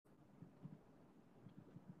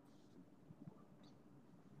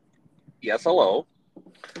Yes, hello.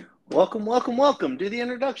 Welcome, welcome, welcome. Do the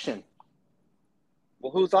introduction.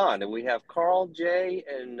 Well, who's on? And we have Carl, Jay,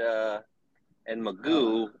 and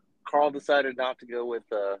Magoo. Carl decided not to go with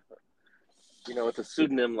with a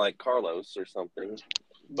pseudonym like Carlos or something.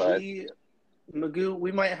 But We, Magoo,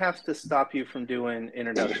 we might have to stop you from doing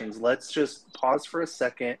introductions. Let's just pause for a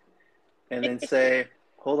second and then say,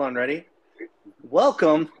 hold on, ready?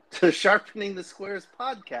 Welcome to Sharpening the Squares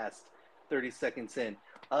podcast, 30 seconds in.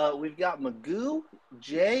 We've got Magoo,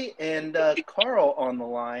 Jay, and Carl on the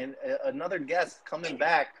line. Another guest coming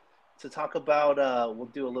back to talk about, we'll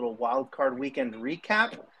do a little wild card weekend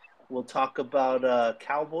recap. We'll talk about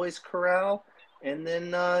Cowboys Corral and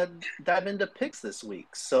then dive into picks this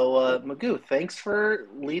week. So, Magoo, thanks for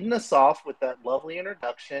leading us off with that lovely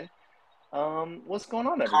introduction. What's going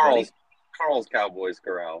on, everybody? Carl's Cowboys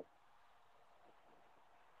Corral.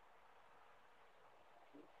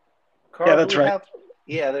 Carl, Yeah, do that's we right. have?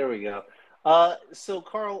 Yeah, there we go. So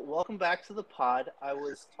Carl, welcome back to the pod. I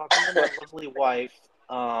was talking to my lovely wife.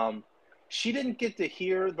 She didn't get to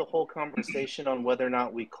hear the whole conversation on whether or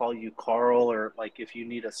not we call you Carl or like if you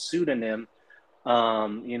need a pseudonym,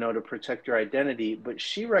 to protect your identity. But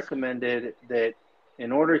she recommended that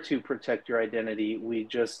in order to protect your identity, we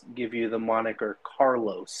just give you the moniker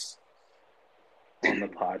Carlos on the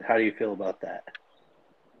pod. How do you feel about that?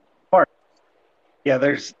 Yeah,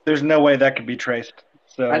 there's no way that could be traced.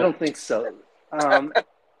 So I don't think so.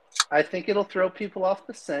 I think it'll throw people off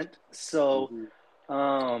the scent. So,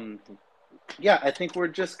 I think we're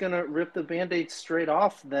just going to rip the Band-Aid straight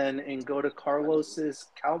off then and go to Carlos's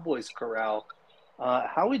Cowboys Corral.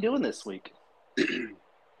 How are we doing this week?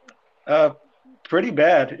 pretty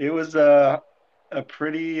bad. It was a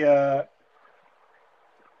pretty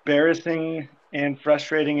embarrassing and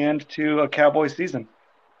frustrating end to a Cowboy season.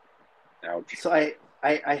 Ouch. So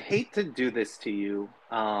I hate to do this to you.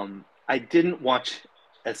 I didn't watch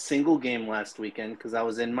a single game last weekend because I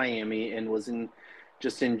was in Miami and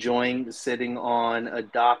just enjoying sitting on a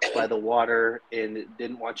dock by the water and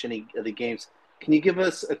didn't watch any of the games. Can you give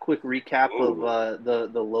us a quick recap of the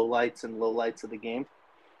lowlights and lowlights of the game?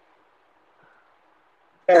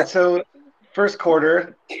 Yeah, so first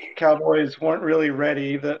quarter, Cowboys weren't really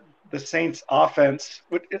ready. The Saints offense,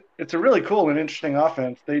 it's a really cool and interesting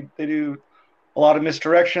offense. They do a lot of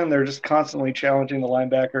misdirection. They're just constantly challenging the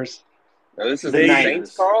linebackers. Now, this is The the Niners.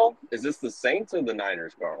 Saints, Carl? Is this the Saints or the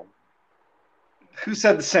Niners, Carl? Who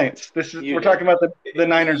said the Saints? You We're did. talking about the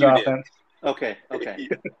Niners You did. offense. Okay. Okay.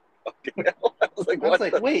 I was I was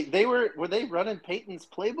like, wait, were they running Peyton's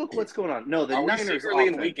playbook? What's going on? No, the Are we Niners secretly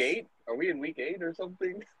offense. in week 8? Are we in week 8 or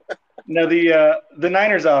something? No, the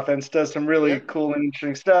Niners offense does some really Yep. cool and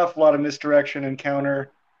interesting stuff. A lot of misdirection and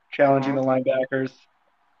counter, challenging the linebackers,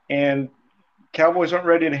 and Cowboys weren't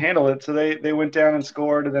ready to handle it. So they went down and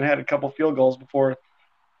scored, and then had a couple field goals before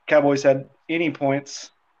Cowboys had any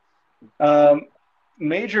points.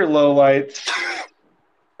 Major lowlights.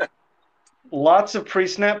 Lots of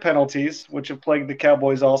pre-snap penalties, which have plagued the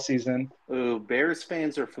Cowboys all season. Ooh, Bears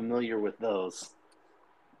fans are familiar with those.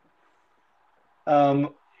 A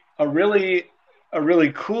really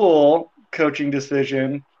cool coaching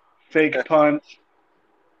decision, fake punt,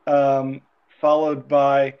 followed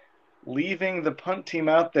by leaving the punt team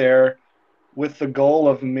out there with the goal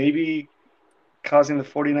of maybe causing the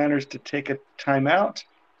 49ers to take a timeout.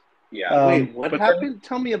 Yeah. Wait, what happened?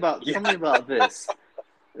 Tell me about this.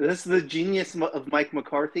 This is the genius of Mike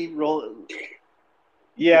McCarthy role.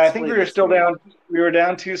 Yeah, I think we were still down. We were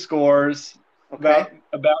down 2 scores, Okay.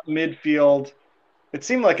 about midfield. It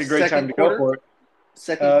seemed like a great time to go for it.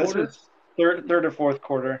 Second quarter? This was third or fourth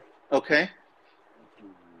quarter. Okay.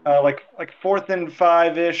 Like 4th and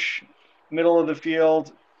 5-ish, middle of the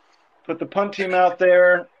field. Put the punt team out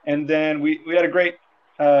there, and then we had a great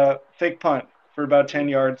fake punt for about 10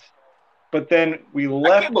 yards. But then we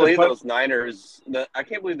left. I can't believe those Niners. I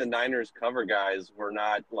can't believe the Niners cover guys were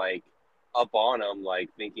not like up on them, like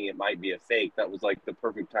thinking it might be a fake. That was like the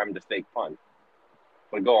perfect time to fake punt.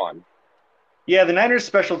 But go on. Yeah, the Niners'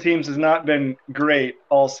 special teams has not been great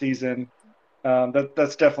all season.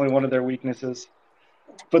 That's definitely one of their weaknesses.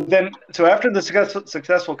 But then, so after the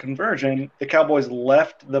successful conversion, the Cowboys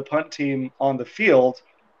left the punt team on the field,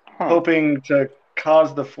 hoping to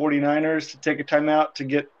cause the 49ers to take a timeout to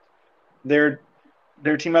get their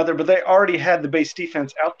team out there. But they already had the base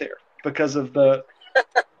defense out there because of the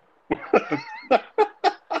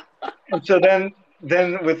and so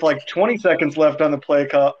then with like 20 seconds left on the play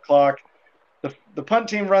clock, the punt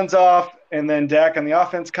team runs off, and then Dak and the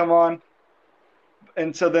offense come on.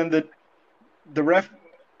 And so then the ref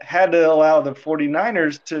had to allow the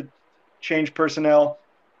 49ers to change personnel,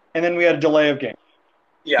 and then we had a delay of game.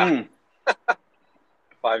 Yeah.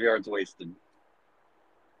 5 yards wasted.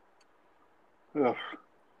 Ugh.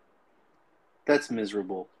 That's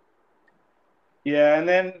miserable. Yeah, and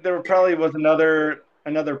then there probably was another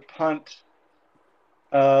punt,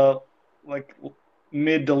 like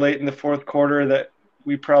mid to late in the fourth quarter that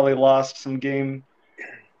we probably lost some game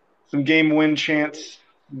win chance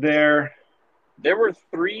there. There were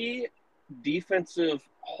 3 defensive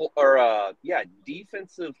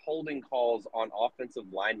defensive holding calls on offensive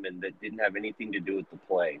linemen that didn't have anything to do with the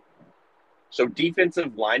play. So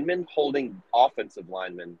defensive linemen holding offensive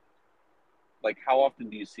linemen. Like, how often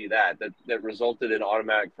do you see that resulted in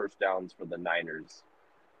automatic first downs for the Niners?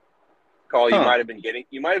 Carl, you might have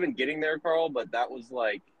been getting there, Carl, but that was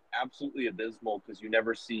like absolutely abysmal because you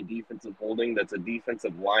never see defensive holding that's a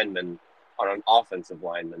defensive lineman on an offensive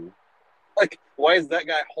lineman. Like, why is that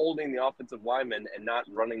guy holding the offensive lineman and not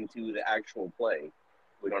running to the actual play?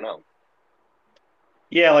 We don't know.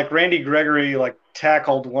 Yeah, like Randy Gregory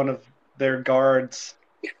tackled one of their guards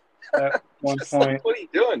at one point. Like, what are you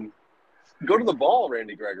doing? Go to the ball,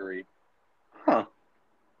 Randy Gregory. Huh.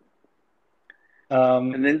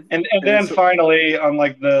 And then finally on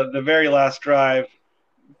the very last drive,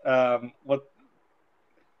 not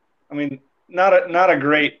a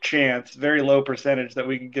great chance, very low percentage that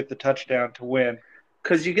we can get the touchdown to win.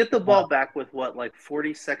 Because you get the ball back with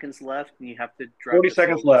 40 seconds left, and you have to drive 40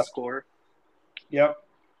 seconds left. Score. Yep.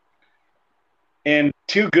 And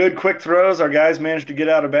 2 good quick throws. Our guys managed to get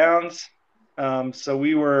out of bounds. So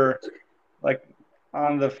we were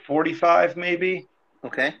on the 45 maybe.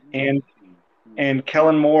 Okay. And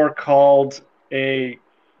Kellen Moore called a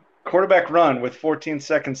quarterback run with 14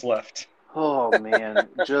 seconds left. Oh, man.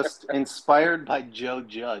 Just inspired by Joe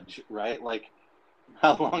Judge, right? Like,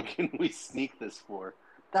 how long can we sneak this for?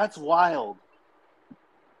 That's wild.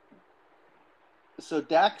 So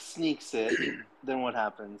Dak sneaks it. Then what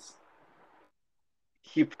happens?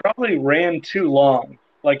 He probably ran too long.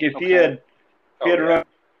 If he had run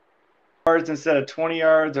yards instead of 20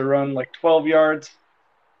 yards or run 12 yards,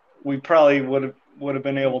 we probably would have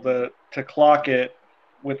been able to clock it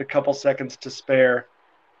with a couple seconds to spare.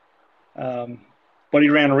 But he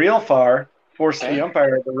ran real far, forced the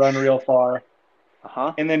umpire to run real far,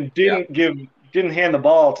 and then didn't hand the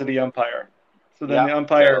ball to the umpire. So then the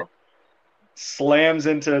umpire slams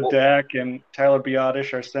into Dak and Tyler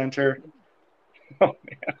Biotish, our center. Oh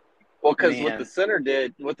man! Well, because what the center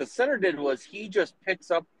did was he just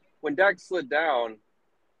picks up when Dak slid down.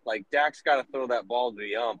 Like, Dak's got to throw that ball to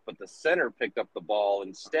the ump, but the center picked up the ball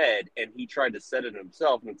instead, and he tried to set it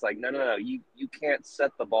himself. And it's like, no, you can't set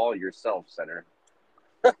the ball yourself, center.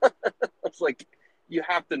 It's like, you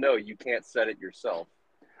have to know you can't set it yourself.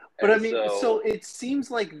 But so it seems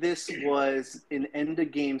like this was an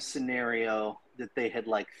end-of-game scenario that they had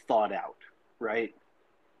thought out, right?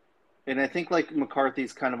 And I think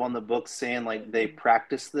McCarthy's kind of on the books saying they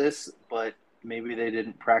practiced this, but maybe they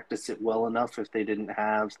didn't practice it well enough if they didn't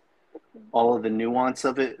have all of the nuance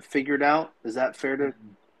of it figured out. Is that fair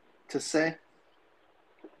to say?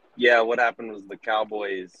 Yeah, what happened was the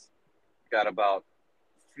Cowboys got about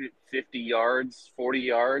 50 yards, 40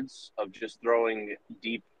 yards of just throwing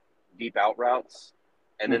deep out routes.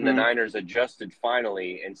 And then the Niners adjusted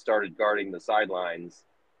finally and started guarding the sidelines.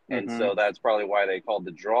 And so that's probably why they called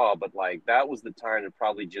the draw. But, that was the time to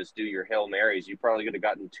probably just do your Hail Marys. You probably could have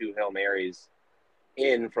gotten 2 Hail Marys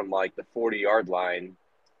in from, the 40-yard line,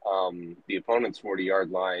 the opponent's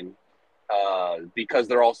 40-yard line, because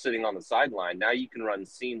they're all sitting on the sideline. Now you can run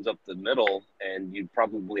seams up the middle, and you'd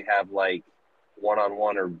probably have,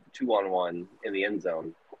 1-on-1 or 2-on-1 in the end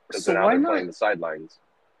zone because now they're playing the sidelines.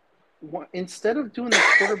 Instead of doing the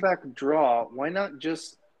quarterback draw, why not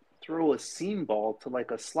just throw a seam ball to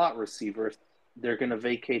a slot receiver if they're going to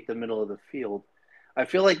vacate the middle of the field? I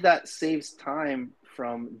feel like that saves time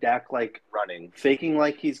from Dak running, faking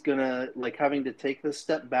he's going to having to take the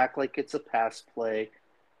step back it's a pass play,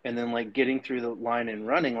 and then getting through the line and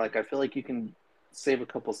running. I feel like you can save a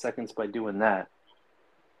couple seconds by doing that.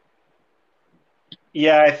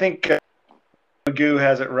 Yeah, I think Magoo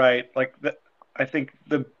has it right. I think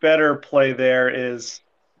the better play there is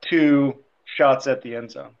 2 shots at the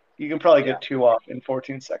end zone. You can probably get 2 off in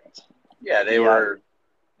 14 seconds. Yeah, they're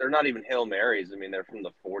not even Hail Marys. I mean, they're from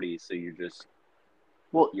the 40s, so you're just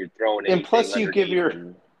you're throwing anything. And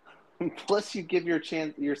plus you give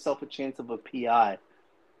yourself a chance of a PI.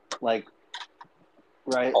 Right?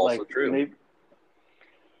 Also true. Maybe,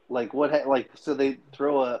 so they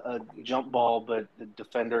throw a jump ball, but the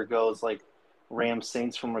defender goes Rams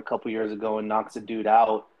Saints from a couple years ago and knocks a dude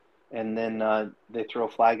out, and then they throw a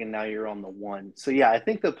flag, and now you're on the 1. So, yeah, I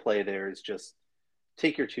think the play there is just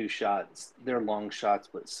take your 2 shots. They're long shots,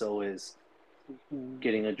 but so is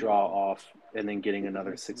getting a draw off and then getting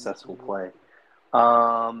another successful play.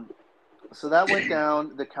 So that went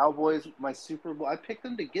down. The Cowboys, my Super Bowl. I picked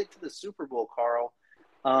them to get to the Super Bowl, Carl.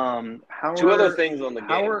 Two other things on the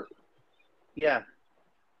game. Yeah.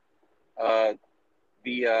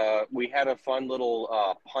 We had a fun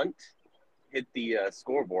little punt hit the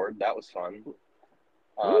scoreboard. That was fun.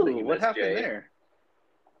 What happened there?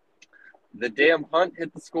 The damn punt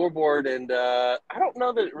hit the scoreboard, and I don't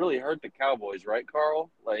know that it really hurt the Cowboys, right, Carl?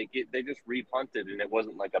 Like, they just re-punted, and it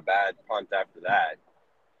wasn't like a bad punt after that.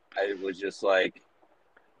 It was just like,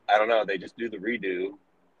 I don't know, they just do the redo.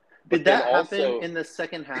 Did that happen in the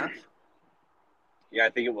second half? Yeah, I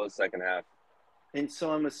think it was second half. And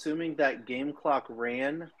so I'm assuming that game clock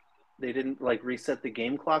ran. They didn't, like, reset the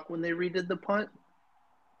game clock when they redid the punt?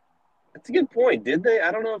 That's a good point. Did they?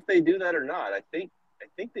 I don't know if they do that or not. I think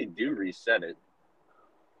they do reset it.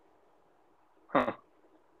 Huh.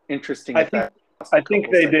 Interesting. I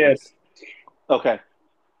think they did. Okay.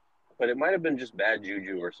 But it might have been just bad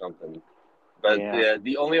juju or something. But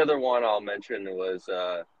the only other one I'll mention was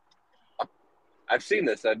I've seen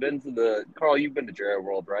this. I've been to Carl, you've been to Jerry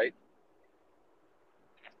World, right?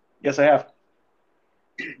 Yes, I have.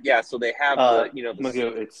 Yeah, so they have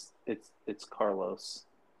Magoo, it's Carlos.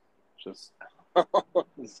 Just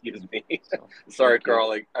excuse me. Sorry,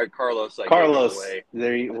 Carl. Carlos. Carlos.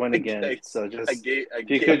 There you went again. So just if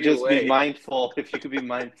you could just be mindful. If you could be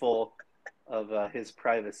mindful of his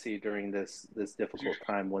privacy during this difficult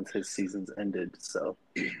time once his season's ended. So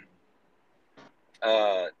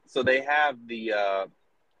they have the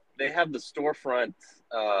storefront,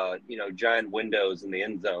 giant windows in the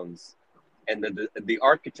end zones, and the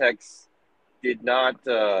architects did not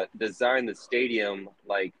design the stadium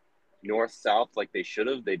like north-south like they should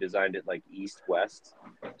have. They designed it like east-west.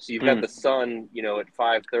 So you've got the sun, at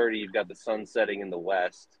 5:30, you've got the sun setting in the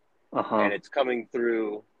west, and it's coming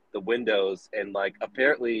through the windows. And like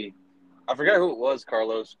apparently, I forgot who it was,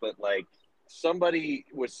 Carlos, but like somebody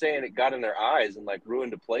was saying it got in their eyes and like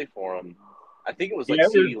ruined a play for them. I think it was like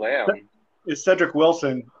CeeDee Lamb. It's Cedric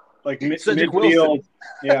Wilson, like Cedric Wilson.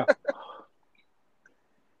 Yeah.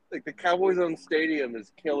 Like the Cowboys' own stadium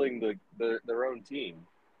is killing their own team.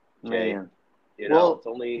 Man, it's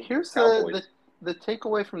only here's Cowboys. the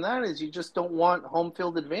takeaway from that is you just don't want home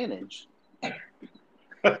field advantage.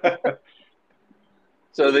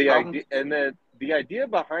 So the idea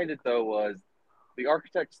behind it though was the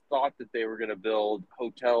architects thought that they were going to build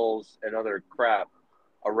hotels and other crap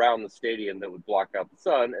around the stadium that would block out the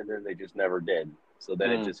sun, and then they just never did. So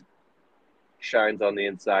then it just shines on the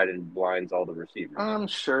inside and blinds all the receivers. I'm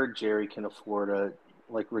sure Jerry can afford a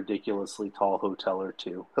ridiculously tall hotel or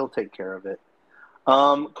two. He'll take care of it.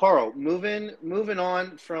 Carl, moving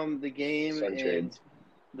on from the game and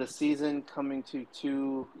the season coming to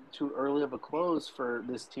too early of a close for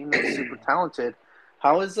this team that's super talented.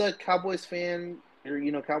 How is a Cowboys fan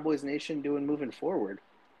or Cowboys Nation doing moving forward?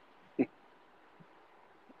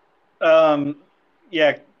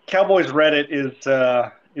 Yeah, Cowboys Reddit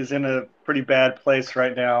is in a pretty bad place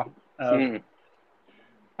right now.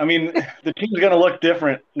 I mean, the team's going to look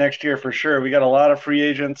different next year for sure. We got a lot of free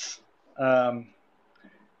agents, and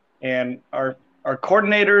our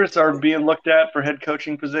coordinators are being looked at for head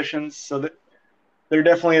coaching positions. So that there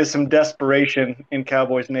definitely is some desperation in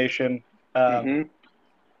Cowboys Nation.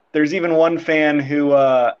 There's even one fan who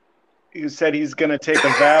said he's going to take a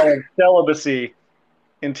vow of celibacy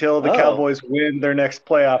until the Cowboys win their next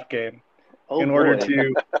playoff game in order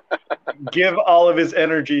to give all of his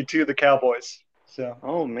energy to the Cowboys. So.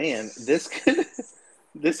 Oh man, this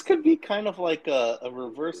could be kind of like a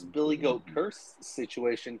reverse Billy Goat Curse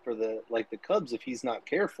situation for the Cubs if he's not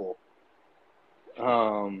careful.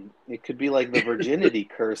 It could be like the virginity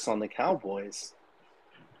curse on the Cowboys.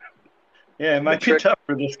 Yeah, it might be tough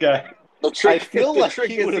for this guy. I feel like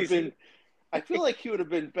he would have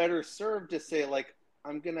been better served to say like,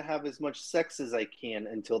 I'm gonna have as much sex as I can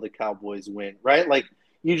until the Cowboys win, right? Like.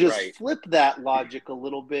 You just flip that logic a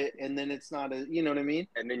little bit, and then it's not you know what I mean?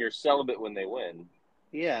 And then you're celibate when they win.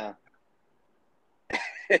 Yeah.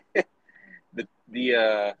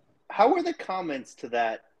 How were the comments to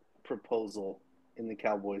that proposal in the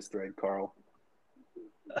Cowboys thread, Carl?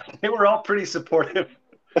 They were all pretty supportive.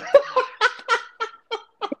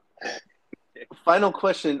 Final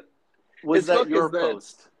question. Was that your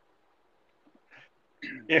post?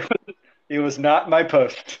 It was not my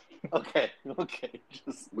post. Okay.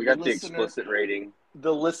 We got the explicit rating.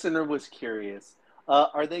 The listener was curious.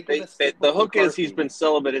 Are they going to? The hook is he's been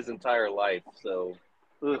celibate his entire life. So,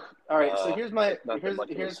 all right. So here's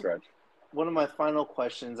stretch. one of my final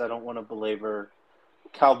questions. I don't want to belabor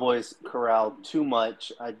Cowboys corral too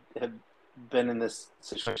much. I have been in this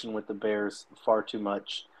situation with the Bears far too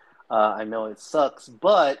much. I know it sucks,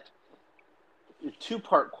 but a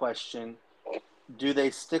two-part question. Do they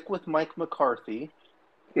stick with Mike McCarthy?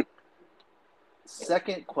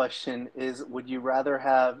 Second question is, would you rather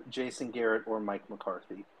have Jason Garrett or Mike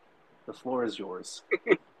McCarthy? The floor is yours.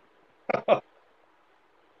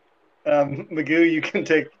 Magoo,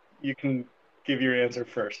 you can give your answer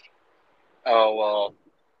first. Oh, well,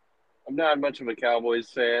 I'm not much of a Cowboys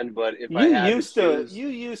fan, but if I You had used to to choose, you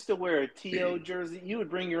used to wear a TO jersey. You would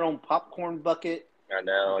bring your own popcorn bucket I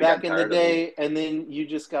know I back got in the tired of them. day, and then you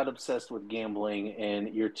just got obsessed with gambling,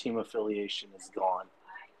 and your team affiliation is gone.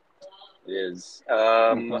 It is.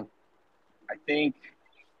 Mhm. I think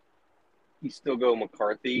you still go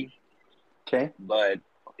McCarthy, Okay, but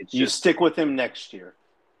it's you just stick with him next year.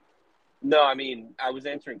 no. I mean, I was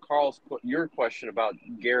answering your question about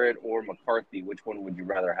Garrett or McCarthy. Which one would you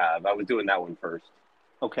rather have? I was doing that one first.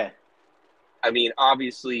 Okay. I mean,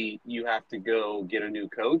 obviously, you have to go get a new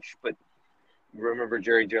coach, but remember,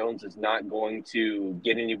 Jerry Jones is not going to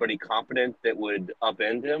get anybody competent that would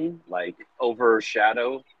upend him, like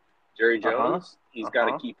overshadow Jerry Jones. He's got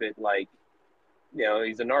to keep it like,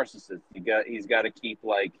 he's a narcissist. He's got to keep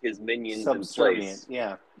like his minions in Subservient. place.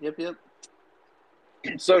 Yeah. Yep.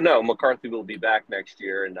 So no, McCarthy will be back next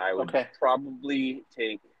year, and I would Okay. probably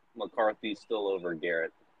take McCarthy still over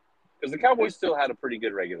Garrett because the Cowboys still had a pretty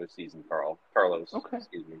good regular season. Carlos. Okay.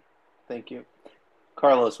 Excuse me. Thank you,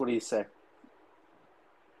 Carlos. What do you say?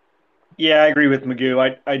 Yeah, I agree with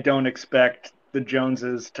Magoo. I don't expect the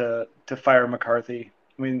Joneses to fire McCarthy.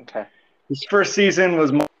 I mean, Okay. his first season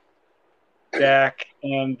was Dak,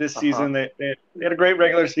 and this season they had a great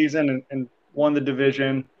regular season and won the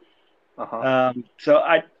division. So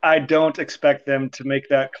I don't expect them to make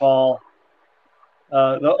that call.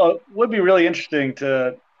 It would be really interesting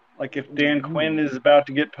to, like, if Dan Quinn is about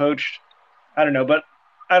to get poached. I don't know, but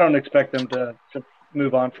I don't expect them to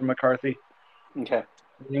move on from McCarthy. Okay.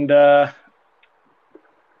 And that's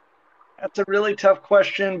a really tough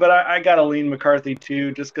question, but I got to lean McCarthy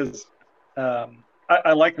too, just because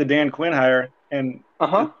I like the Dan Quinn hire, and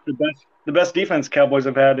the best defense Cowboys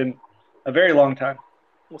have had in a very long time.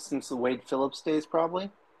 Well, since the Wade Phillips days, probably.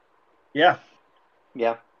 Yeah.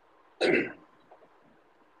 Yeah.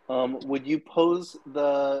 Would you pose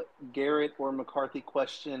the Garrett or McCarthy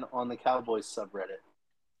question on the Cowboys subreddit?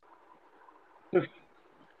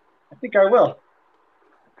 I think I will.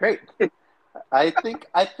 Great. I think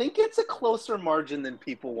it's a closer margin than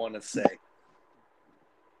people want to say.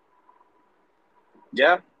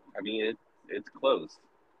 Yeah, I mean it's close.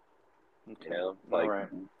 Okay. Like, all right.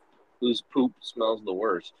 Whose poop smells the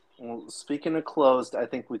worst? Well, speaking of closed, I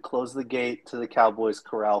think we close the gate to the Cowboys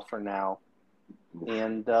corral for now.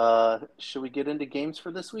 And should we get into games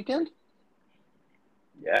for this weekend?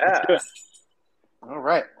 Yeah. Let's do it. All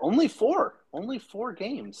right. Only four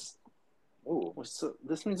games. Ooh. So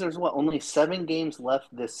this means there's only 7 games left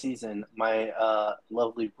this season. My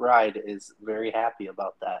lovely bride is very happy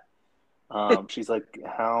about that. She's like,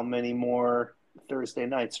 how many more Thursday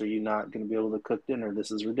nights are you not going to be able to cook dinner? This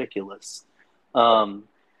is ridiculous. You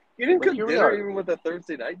didn't cook dinner we even with a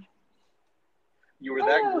Thursday night? You were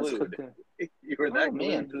that glued. You were that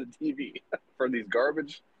glued to the TV for these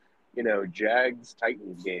garbage, Jags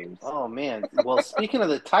Titans games. Oh man! Well, speaking of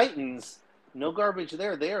the Titans, no garbage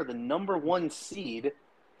there. They are the number 1 seed.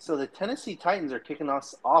 So the Tennessee Titans are kicking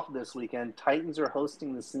us off this weekend. Titans are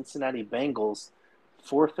hosting the Cincinnati Bengals.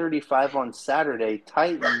 4:35 on Saturday.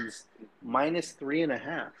 Titans minus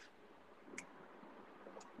 3.5.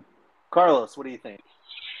 Carlos, what do you think?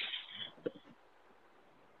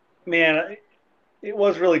 Man, it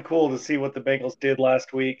was really cool to see what the Bengals did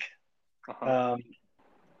last week. But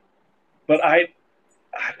I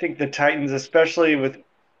think the Titans, especially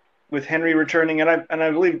with Henry returning, and I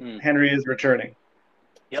believe Henry is returning.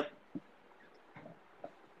 Yep.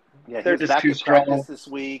 Yeah, they're he's just back too at strong. practice this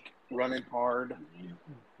week, running hard.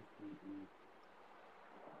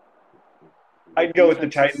 I'd go with the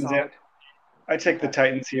Titans. I'd take the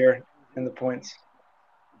Titans here in the points.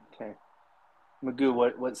 Okay. Magoo,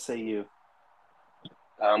 what say you?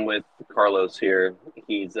 I'm with Carlos here.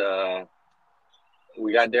 He's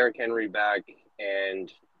we got Derrick Henry back, and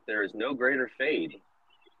there is no greater fade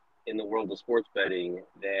in the world of sports betting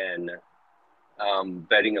than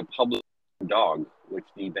betting a public dog, which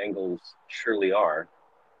the Bengals surely are.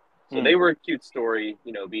 So they were a cute story,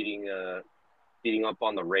 beating up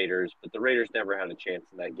on the Raiders, but the Raiders never had a chance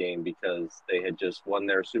in that game because they had just won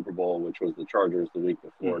their Super Bowl, which was the Chargers the week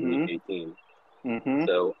before in Week 18.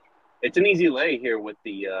 So it's an easy lay here with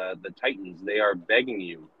the Titans. They are begging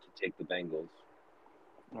you to take the Bengals.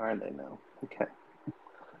 I know. Okay.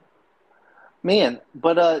 Man,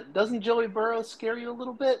 but doesn't Joey Burrow scare you a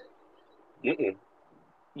little bit? Mm-mm. Derrick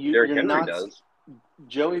You're Henry not. does.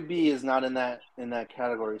 Joey B is not in that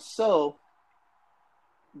category. So,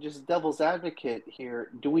 just devil's advocate here.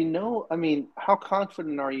 Do we know? I mean, how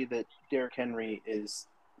confident are you that Derrick Henry is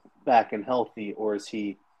back and healthy, or is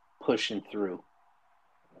he pushing through?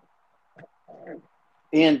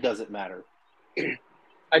 And does it matter?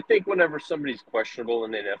 I think whenever somebody's questionable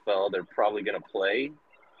in the NFL, they're probably going to play,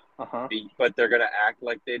 but they're going to act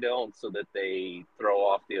like they don't so that they throw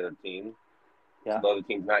off the other team. Yeah. So the other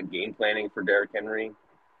team's not game planning for Derrick Henry.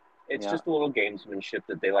 It's just a little gamesmanship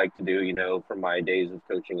that they like to do, from my days of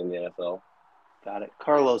coaching in the NFL. Got it.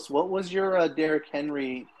 Carlos, what was your Derrick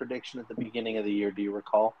Henry prediction at the beginning of the year? Do you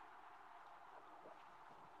recall?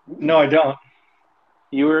 No, I don't.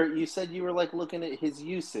 You said you were like looking at his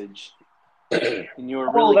usage, and you were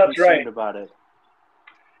Oh, really that's concerned right. about it.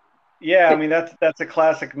 Yeah, I mean that's a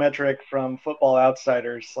classic metric from Football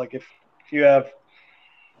Outsiders. Like if you have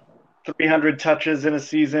 300 touches in a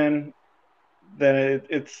season, then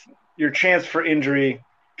it's your chance for injury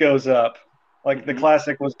goes up. Like the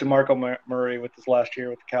classic was DeMarco Murray with his last year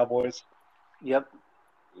with the Cowboys. Yep.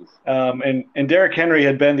 And Derrick Henry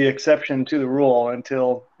had been the exception to the rule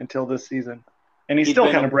until this season, and he's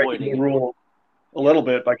still kind of breaking the rule a little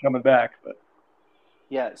bit by coming back. But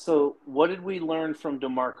yeah. So what did we learn from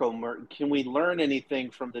DeMarco Murray? Can we learn anything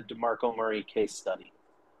from the DeMarco Murray case study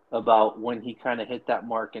about when he kind of hit that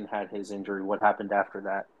mark and had his injury? What happened after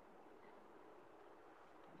that?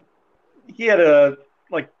 He had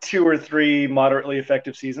like 2 or 3 moderately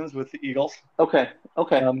effective seasons with the Eagles. Okay.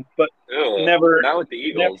 But never. Not with the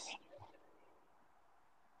Eagles.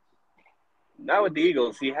 Not with the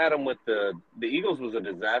Eagles. He had him with the Eagles was a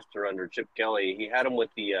disaster under Chip Kelly. He had him with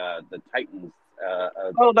the Titans.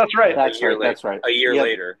 That's right. That's right. A year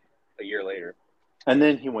later. And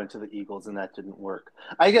then he went to the Eagles, and that didn't work.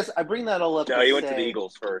 I guess I bring that all up. No, he went to the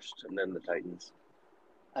Eagles first, and then the Titans.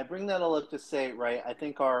 I bring that all up to say, right, I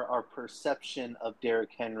think our perception of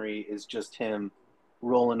Derrick Henry is just him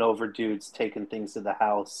rolling over dudes, taking things to the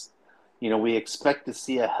house. We expect to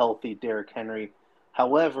see a healthy Derrick Henry.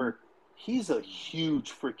 However, he's a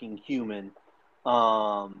huge freaking human,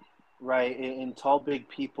 right? And tall, big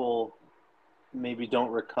people maybe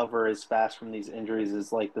don't recover as fast from these injuries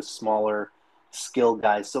as, like, the smaller skill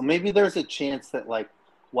guys. So maybe there's a chance that, like,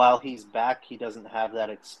 while he's back, he doesn't have that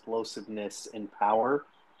explosiveness and power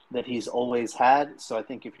that he's always had. So I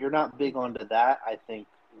think if you're not big onto that, I think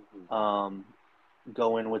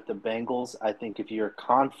go in with the Bengals. I think if you're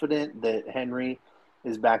confident that Henry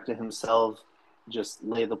is back to himself, just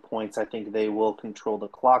lay the points. I think they will control the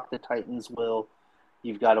clock. The Titans will.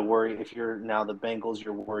 You've got to worry. If you're now the Bengals,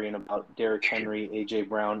 you're worrying about Derrick Henry, A.J.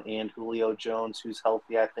 Brown, and Julio Jones, who's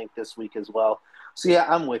healthy, I think, this week as well. So, yeah,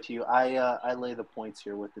 I'm with you. I lay the points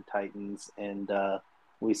here with the Titans, and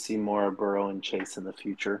we see more of Burrow and Chase in the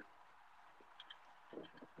future.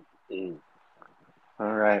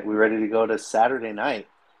 All right, we ready to go to Saturday night?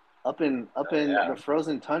 Up in the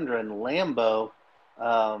frozen tundra in Lambeau,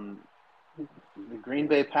 the Green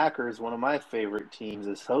Bay Packers, one of my favorite teams,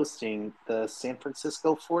 is hosting the San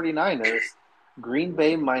Francisco 49ers. Green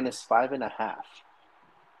Bay minus 5.5.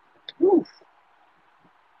 Oof.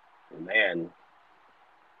 Man.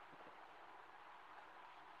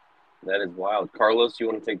 That is wild. Carlos, you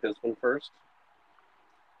want to take this one first?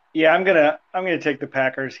 Yeah, I'm gonna take the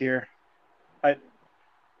Packers here.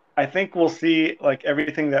 I think we'll see like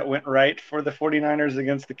everything that went right for the 49ers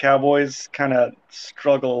against the Cowboys kind of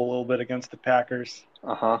struggle a little bit against the Packers.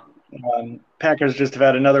 Packers just have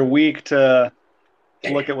had another week to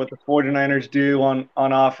look at what the 49ers do on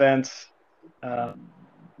offense. And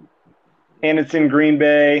it's in Green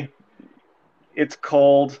Bay. It's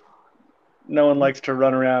cold. No one likes to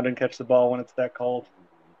run around and catch the ball when it's that cold.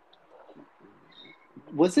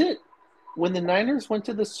 Was it when the Niners went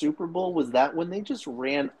to the Super Bowl, was that when they just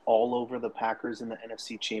ran all over the Packers in the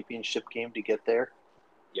NFC Championship game to get there?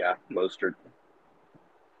 Yeah, Mostert.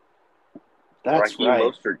 That's right.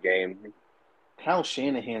 Mostert game. Kyle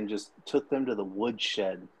Shanahan just took them to the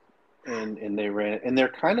woodshed, and they ran it. And they're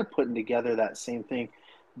kind of putting together that same thing.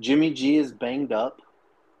 Jimmy G is banged up.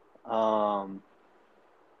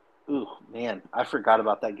 Ooh, man, I forgot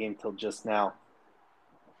about that game till just now.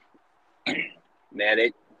 Man,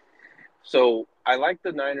 so I like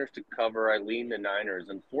the Niners to cover. I lean the Niners.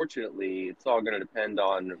 Unfortunately, it's all going to depend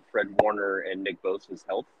on Fred Warner and Nick Bosa's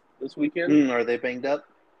health this weekend. Are they banged up?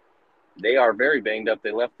 They are very banged up.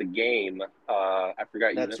 They left the game. I forgot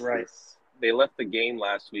you. That's right. They left the game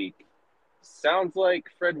last week Sounds like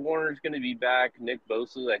Fred Warner's going to be back. Nick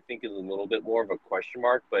Bosa, I think, is a little bit more of a question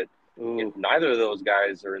mark. But if Ooh, neither of those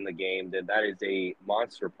guys are in the game, then that is a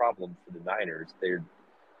monster problem for the Niners. They're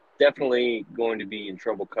definitely going to be in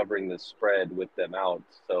trouble covering the spread with them out.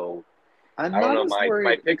 So I'm I don't not know. as My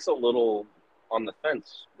worried. pick's a little on the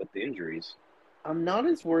fence with the injuries. I'm not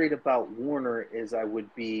as worried about Warner as I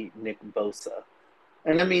would be Nick Bosa.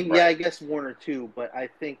 And I mean, yeah, Right. I guess Warner too, but I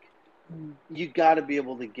think you got to be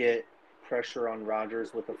able to get pressure on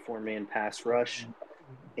Rodgers with a four-man pass rush,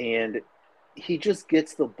 and he just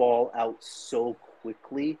gets the ball out so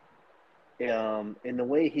quickly. And the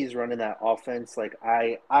way he's running that offense, like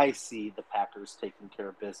I see the Packers taking care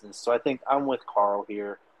of business. So I think I'm with Carl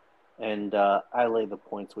here, and I lay the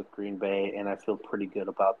points with Green Bay, and I feel pretty good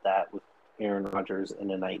about that with Aaron Rodgers in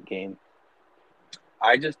a night game.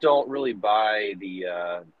 I just don't really buy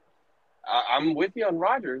the. I'm with you on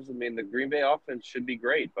Rodgers. I mean, the Green Bay offense should be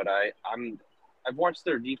great, but I've watched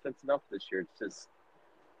their defense enough this year. It's just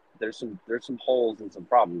there's some holes and some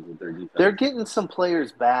problems with their They're defense. getting some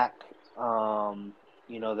players back,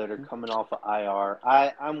 that are coming off of IR.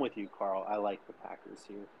 I'm with you, Carl. I like the Packers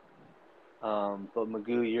here. But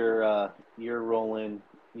Magoo, you're rolling.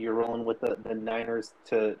 You're rolling with the Niners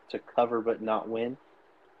to cover but not win.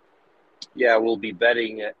 Yeah, we'll be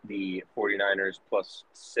betting at the 49ers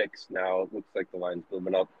 +6 now. It looks like the line's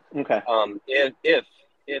moving up. Okay,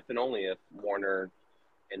 If and only if Warner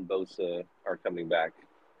and Bosa are coming back.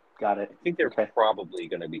 got it. I think they're Okay, probably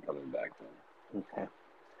going to be coming back. okay.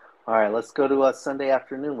 All right, let's go to Sunday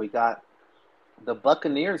afternoon. We got the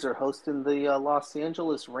Buccaneers are hosting the Los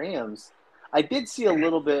Angeles Rams. I did see a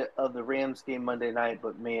little bit of the Rams game Monday night,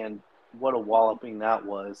 but man, what a walloping that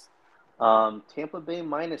was. Tampa Bay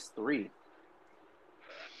 -3.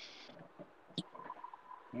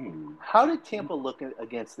 How did Tampa look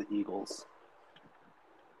against the Eagles?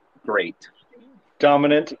 Great.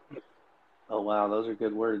 Dominant. Oh, wow, those are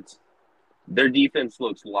good words. Their defense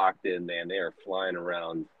looks locked in, man. They are flying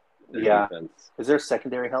around their Yeah. defense. Is their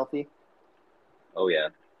secondary healthy? Oh, yeah.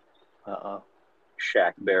 Uh-oh.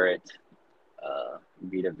 Shaq Barrett,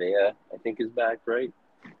 Vita Vea, I think, is back, right?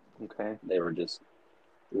 Okay. They were just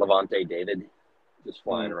Levante David just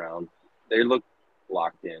flying around. They look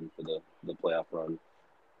locked in for the playoff run.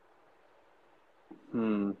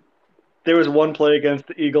 There was one play against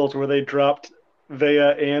the Eagles where they dropped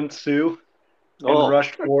Vea and Sue and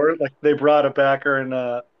rushed forward. Like they brought a backer and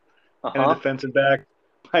a defensive back,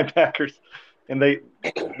 linebackers, and they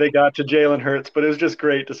got to Jalen Hurts. But it was just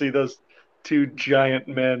great to see those two giant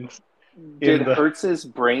men. Did Hurts's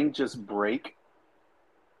brain just break?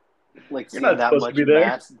 Like You're seeing not that supposed to much be there.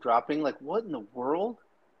 mass dropping? Like what in the world?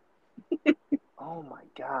 Oh my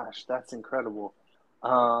gosh, that's incredible.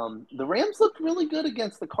 The Rams looked really good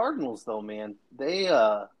against the Cardinals, though, man. They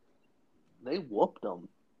whooped them.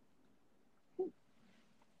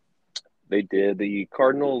 They did. The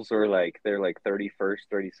Cardinals are they're 31st,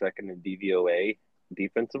 32nd in DVOA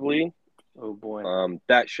defensively. Oh boy.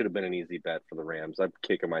 That should have been an easy bet for the Rams. I'm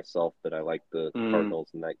kicking myself that I like the Cardinals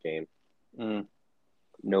in that game.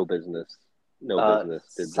 No business. No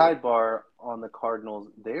business. Sidebar on the Cardinals,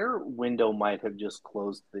 their window might have just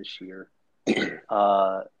closed this year.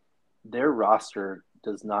 Their roster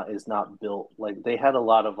is not built like they had a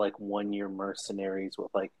lot of 1 year mercenaries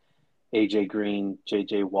with AJ Green,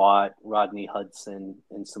 JJ Watt, Rodney Hudson,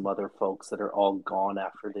 and some other folks that are all gone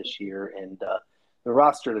after this year, and the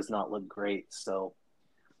roster does not look great. So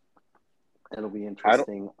it'll be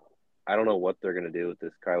interesting. I don't know what they're gonna do with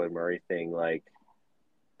this Kyler Murray thing.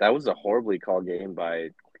 That was a horribly called game by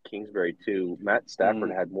Kingsbury too. Matt Stafford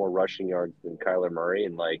had more rushing yards than Kyler Murray,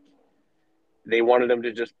 and they wanted him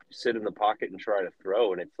to just sit in the pocket and try to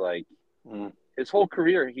throw. And it's his whole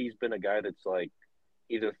career he's been a guy that's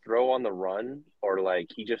either throw on the run or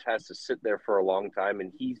he just has to sit there for a long time.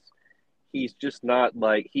 And he's just not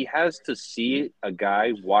he has to see a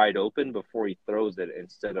guy wide open before he throws it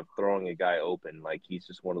instead of throwing a guy open. He's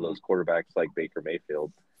just one of those quarterbacks like Baker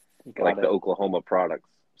Mayfield, the Oklahoma products.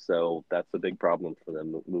 So that's a big problem for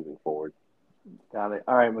them moving forward. Got it.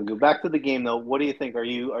 All right, Magoo. Back to the game though. What do you think? Are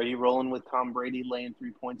you rolling with Tom Brady laying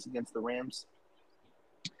 3 points against the Rams?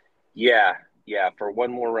 Yeah. For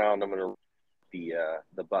one more round, I'm gonna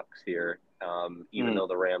the Bucks here. Even though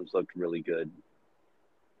the Rams looked really good.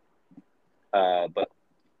 But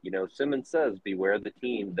Simmons says, beware the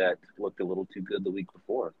team that looked a little too good the week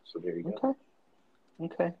before. So there you go.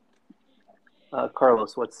 Okay.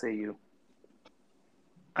 Carlos, what say you?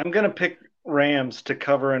 I'm going to pick Rams to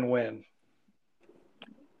cover and win.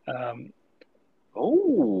 And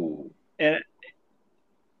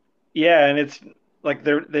it's like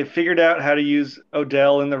they figured out how to use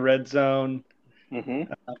Odell in the red zone.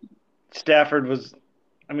 Mm-hmm. Stafford was,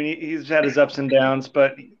 I mean, he's had his ups and downs,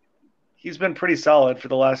 but he's been pretty solid for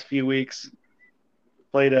the last few weeks.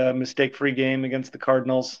 Played a mistake-free game against the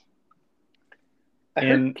Cardinals. I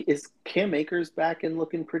heard, is Cam Akers back and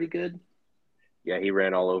looking pretty good? Yeah, he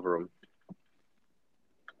ran all over him.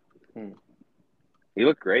 Hmm. He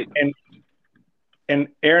looked great. And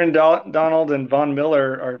Aaron Donald and Von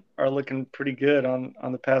Miller are looking pretty good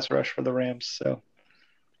on the pass rush for the Rams. So,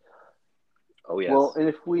 oh yes. Well, and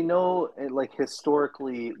if we know, like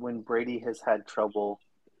historically, when Brady has had trouble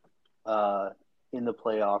in the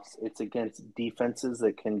playoffs, it's against defenses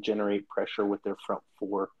that can generate pressure with their front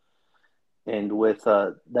four. And with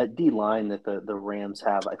that D line that the Rams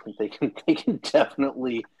have, I think they can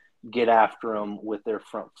definitely get after them with their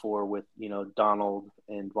front four with, Donald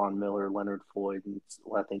and Von Miller, Leonard Floyd, and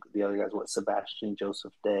I think the other guys, Sebastian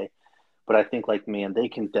Joseph Day. But I think, man, they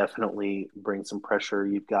can definitely bring some pressure.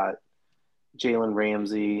 You've got Jalen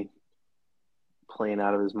Ramsey playing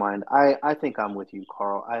out of his mind. I think I'm with you,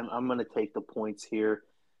 Carl. I'm going to take the points here.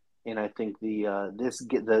 And I think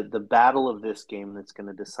the battle of this game that's going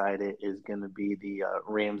to decide it is going to be the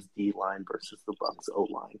Rams D line versus the Bucs O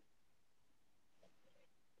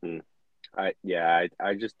line. I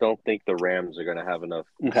just don't think the Rams are going to have enough.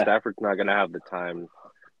 Okay. Stafford's not going to have the time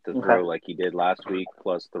to throw like he did last week.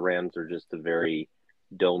 Plus, the Rams are just a very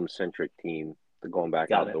dome-centric team. They're going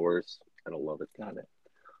back outdoors. I don't love it. Got it.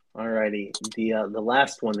 All righty. The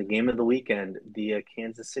last one, the game of the weekend, the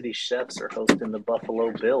Kansas City Chiefs are hosting the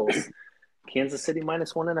Buffalo Bills. Kansas City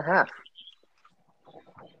 -1.5.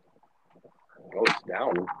 Oh, it's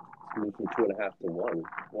down. It's moved from 2.5 to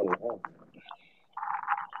 1.5.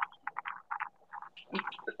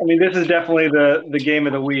 I mean, this is definitely the game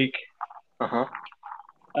of the week. Uh-huh.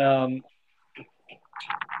 I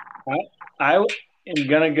am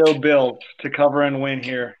gonna go Bills to cover and win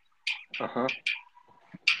here. Uh-huh.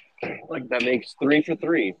 Like that makes 3 for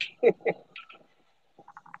 3.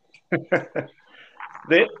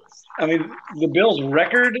 The Bills'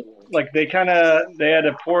 record, like they had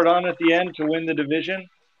to pour it on at the end to win the division.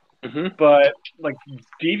 Mm-hmm. But like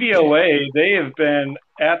DVOA, they have been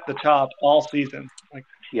at the top all season.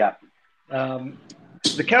 Yeah.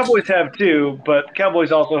 The Cowboys have too, but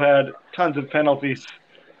Cowboys also had tons of penalties,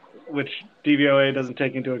 which DVOA doesn't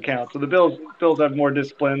take into account. So the Bills have more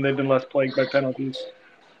discipline. They've been less plagued by penalties.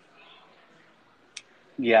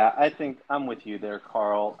 Yeah, I think I'm with you there,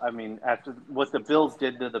 Carl. I mean, after what the Bills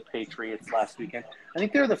did to the Patriots last weekend, I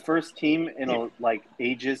think they're the first team in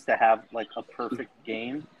ages to have a perfect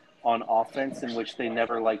game on offense in which they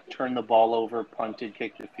never turned the ball over, punted,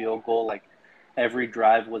 kicked a field goal. Every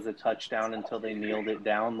drive was a touchdown until they kneeled it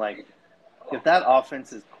down. If that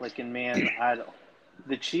offense is clicking, man,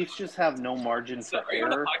 the Chiefs just have no margin for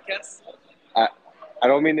error. I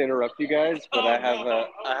don't mean to interrupt you guys, but I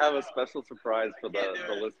have a special surprise for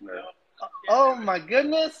the listener. Oh my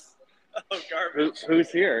goodness! Who's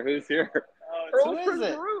here? Who's here? Who is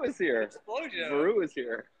it? Baru is here. Explosion. Baru is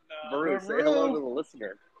here. Baru, say hello to the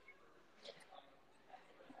listener.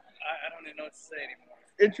 I don't even know what to say anymore.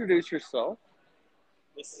 Introduce yourself.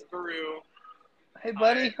 This is Baru. Hey,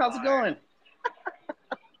 buddy, how's it going?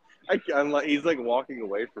 He's walking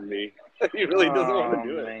away from me. He really doesn't want to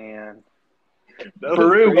do it. Man.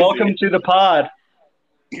 Baru, welcome to the pod.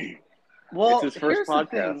 Well, it's his first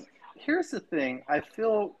podcast. Here's the thing. I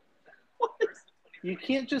feel you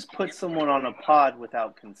can't just put someone on a pod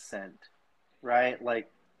without consent, right?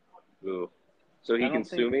 Ooh. So he can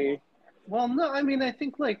sue me? Well, no. I mean, I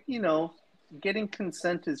think getting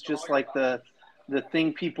consent is just the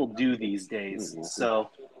thing people do these days. Mm-hmm. So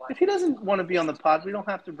if he doesn't want to be on the pod, we don't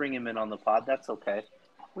have to bring him in on the pod. That's okay.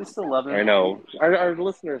 We still love him. I know. Our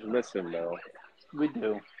listeners miss him, though. We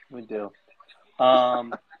do. We don't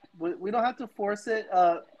have to force it.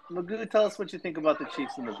 Magoo, tell us what you think about the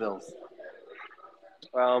Chiefs and the Bills.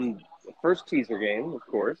 First teaser game, of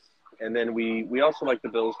course. And then we also like the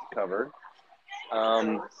Bills to cover.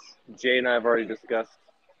 Jay and I have already discussed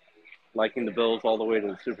liking the Bills all the way to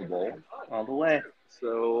the Super Bowl. All the way.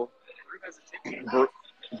 So,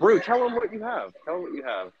 Brew, tell them what you have.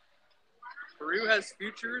 Baru has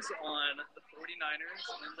futures on the 49ers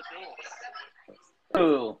and the Bills.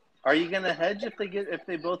 Ooh, are you gonna hedge if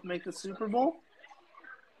they both make the Super Bowl?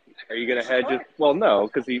 Are you gonna hedge it? Well, no,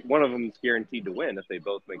 because one of them is guaranteed to win if they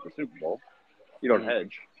both make the Super Bowl. You don't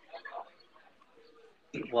hedge.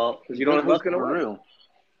 Well, because you don't know who's gonna win.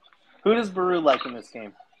 Who does Baru like in this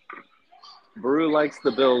game? Baru likes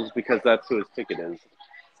the Bills because that's who his ticket is.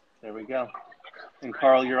 There we go. And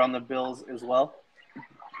Carl, you're on the Bills as well?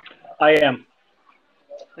 I am.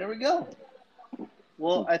 There we go.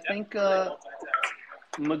 Well, I think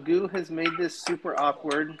Magoo has made this super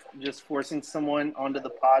awkward, just forcing someone onto the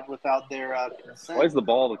pod without their consent. Why is the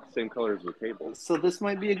ball the same color as the table? So this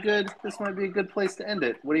might be a good place to end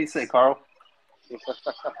it. What do you say, Carl?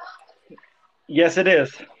 Yes, it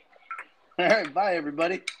is. All right, bye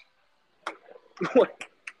everybody.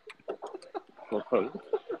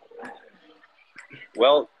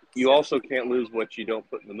 Well, you also can't lose what you don't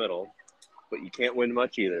put in the middle, but you can't win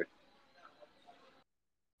much either.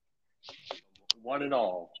 One and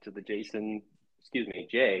all to the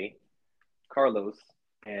Jay, Carlos,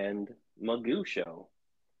 and Magoo show.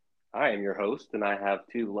 I am your host, and I have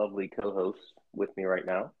two lovely co-hosts with me right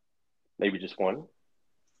now. Maybe just one.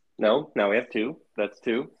 No, now we have two. That's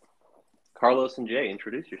two. Carlos and Jay,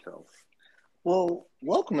 introduce yourselves. Well,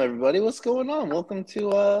 welcome everybody. What's going on? Welcome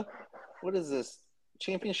to what is this?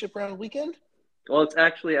 Championship round weekend? Well, it's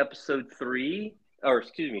actually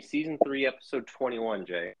season 3, episode 21,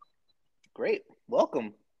 Jay. Great.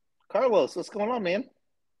 Welcome. Carlos, what's going on, man?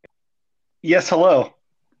 Yes, hello.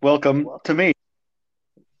 Welcome to me.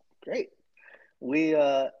 Great. We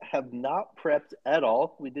have not prepped at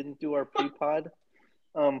all. We didn't do our pre-pod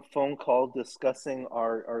phone call discussing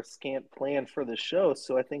our scant plan for the show.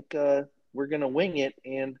 So I think we're going to wing it,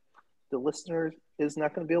 and the listener is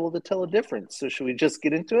not going to be able to tell a difference. So should we just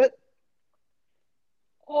get into it?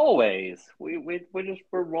 Always. We're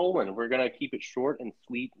rolling. We're going to keep it short and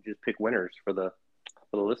sweet and just pick winners for the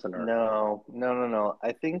listener. No.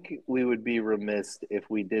 I think we would be remiss if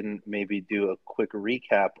we didn't maybe do a quick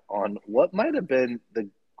recap on what might have been the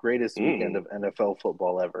greatest weekend of NFL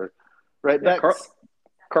football ever. Right, yeah, Bex?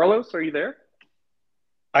 Carlos, are you there?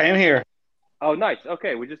 I am here. Oh, nice.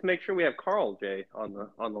 Okay, we just make sure we have Carl J on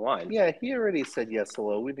the line. Yeah, he already said yes,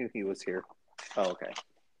 hello. We knew he was here. Oh, okay.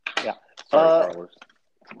 Yeah. Sorry, Carlos.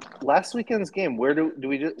 Last weekend's game. Where do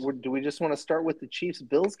we just want to start with the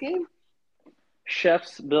Chiefs-Bills game?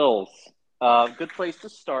 Chefs Bills. Good place to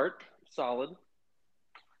start. Solid.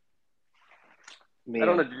 Man, I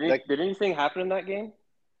don't know. Did anything happen in that game?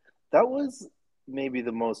 That was maybe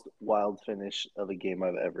the most wild finish of a game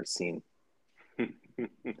I've ever seen.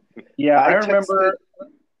 Yeah, I remember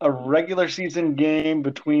a regular season game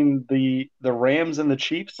between the Rams and the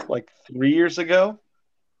Chiefs like 3 years ago.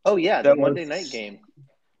 Oh yeah, the Monday night game.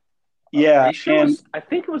 Yeah, sure I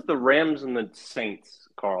think it was the Rams and the Saints,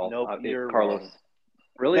 Carl. Nope, you're Carlos. wrong.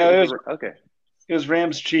 Really? No, okay. It was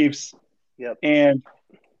Rams Chiefs. Yep. And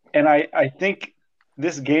I think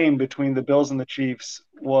this game between the Bills and the Chiefs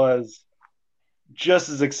was just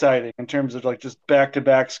as exciting in terms of like just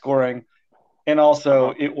back-to-back scoring, and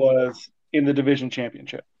also it was in the division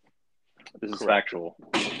championship. This is factual.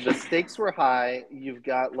 The stakes were high. You've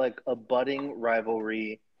got like a budding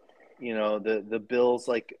rivalry. You know, the Bills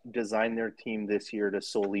like designed their team this year to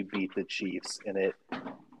solely beat the Chiefs, and it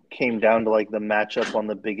came down to like the matchup on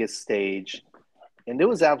the biggest stage, and it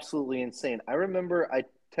was absolutely insane. I remember I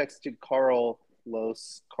texted Carlos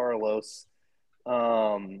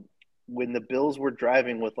when the Bills were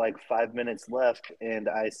driving with like 5 minutes left, and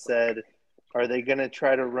I said, are they going to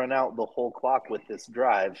try to run out the whole clock with this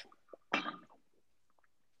drive?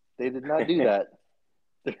 They did not do that.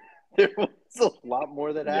 There was a lot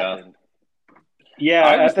more that happened. Yeah,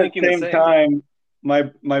 at the same time,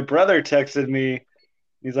 my brother texted me.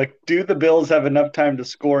 He's like, do the Bills have enough time to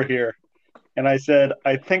score here? And I said,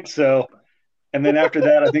 I think so. And then after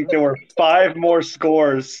that, I think there were 5 more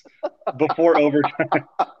scores before overtime.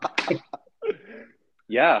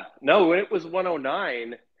 Yeah. No, when it was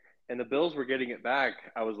 109 and the Bills were getting it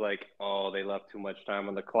back, I was like, oh, they left too much time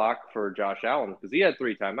on the clock for Josh Allen because he had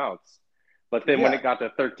 3 timeouts. But then when it got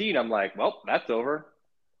to 13, I'm like, well, that's over.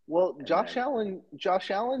 Well, Josh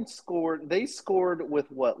Allen scored. They scored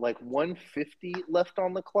with what, like 150 left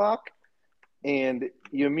on the clock, and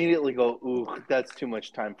you immediately go, "Ooh, that's too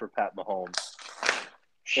much time for Pat Mahomes."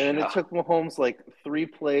 And then it took Mahomes like 3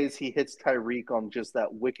 plays. He hits Tyreek on just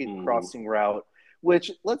that wicked crossing route.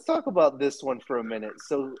 Which, let's talk about this one for a minute.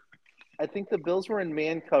 So, I think the Bills were in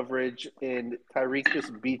man coverage, and Tyreek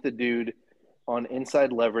just beat the dude on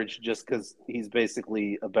inside leverage just because he's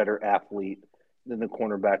basically a better athlete than the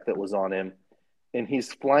cornerback that was on him. And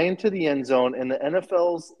he's flying to the end zone, and the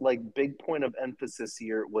NFL's like big point of emphasis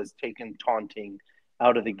here was taking taunting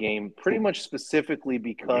out of the game, pretty much specifically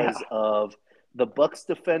because of the Bucs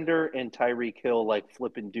defender and Tyreek Hill like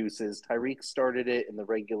flipping deuces. Tyreek started it in the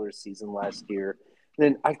regular season last year.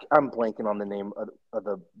 Then I'm blanking on the name of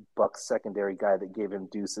the Bucs secondary guy that gave him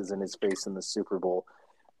deuces in his face in the Super Bowl.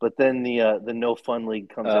 But then the No Fun League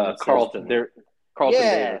comes in and Carlton. Carlton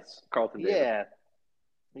Davis. Carlton Davis.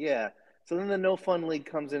 Yeah. So then the No Fun League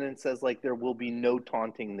comes in and says, like, there will be no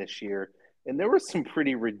taunting this year. And there were some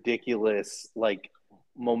pretty ridiculous, like,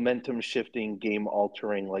 momentum shifting, game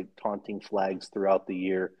altering, like taunting flags throughout the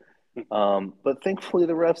year. But thankfully,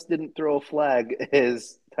 the refs didn't throw a flag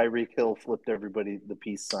as Tyreek Hill flipped everybody the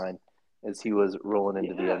peace sign as he was rolling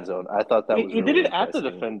into the end zone. I thought that was he really did it at the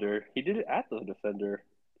interesting. defender. He did it at the defender.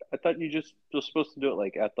 I thought you just was supposed to do it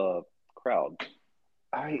like at the crowd.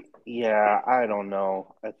 I don't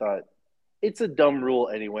know. I thought it's a dumb rule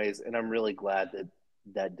anyways, and I'm really glad that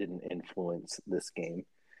that didn't influence this game.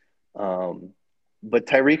 But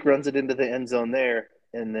Tyreek runs it into the end zone there,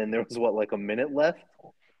 and then there was like a minute left,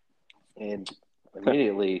 and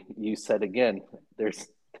immediately you said again, there's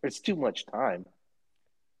too much time.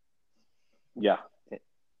 Yeah.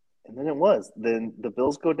 And then it was. Then the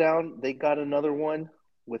Bills go down. They got another one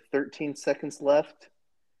with 13 seconds left.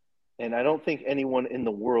 And I don't think anyone in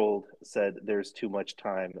the world said there's too much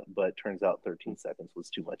time, but turns out 13 seconds was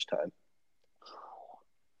too much time.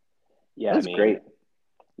 Yeah, That's great.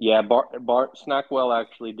 Yeah, Bart Snackwell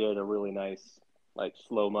actually did a really nice like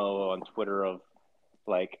slow-mo on Twitter of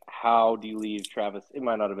like, how do you leave Travis? It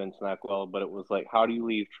might not have been Snackwell, but it was like, how do you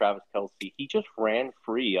leave Travis Kelce? He just ran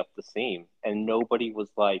free up the seam, and nobody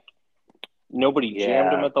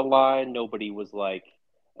jammed him at the line. Nobody was like,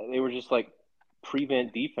 they were just like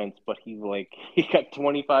prevent defense, but he got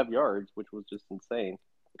 25 yards, which was just insane.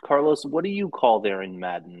 Carlos, what do you call there in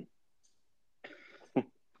Madden?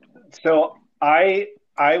 So I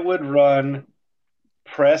would run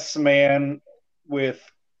press man with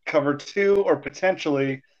cover 2 or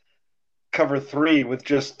potentially cover 3 with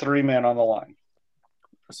just 3 men on the line.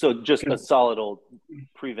 So just a solid old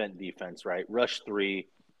prevent defense, right? Rush 3,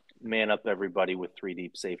 man up everybody with 3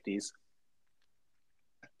 deep safeties.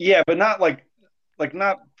 Yeah, but not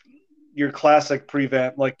not your classic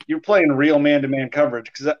prevent. Like you're playing real man-to-man coverage,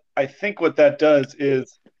 because I think what that does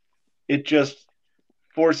is it just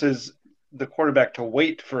forces the quarterback to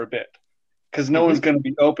wait for a bit because no one's going to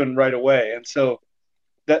be open right away, and so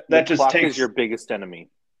that just clock takes is your biggest enemy.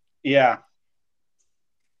 Yeah.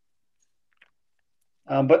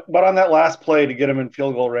 But on that last play to get him in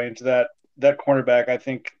field goal range, that cornerback, I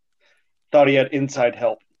think, thought he had inside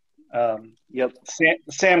help. Yep.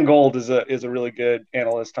 Sam Gold is a really good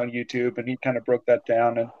analyst on YouTube, and he kind of broke that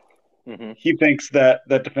down. And he thinks that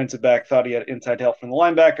defensive back thought he had inside help from the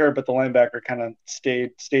linebacker, but the linebacker kind of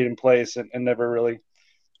stayed in place and never really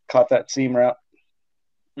caught that seam route.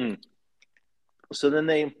 So then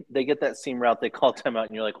they get that seam route, they call timeout,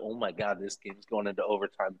 and you're like, oh my God, this game's going into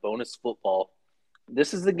overtime. Bonus football.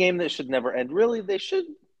 This is the game that should never end. Really, they should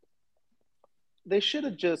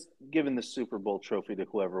have just given the Super Bowl trophy to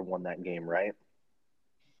whoever won that game, right?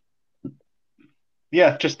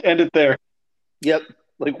 Yeah, just end it there. Yep.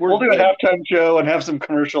 Like we'll do a halftime show and have some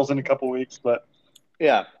commercials in a couple weeks, but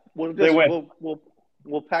yeah, we'll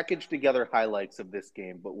package together highlights of this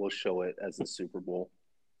game, but we'll show it as the Super Bowl.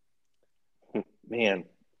 Man,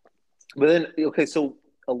 but then okay, so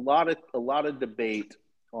a lot of debate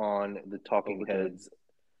on the talking heads.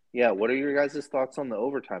 Yeah, what are your guys' thoughts on the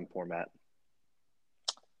overtime format?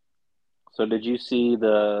 So did you see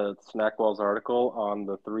the Snackwell's article on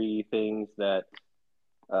the 3 things that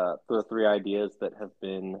the 3 ideas that have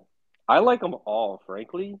been? I like them all,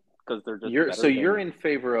 frankly, because they're just you're in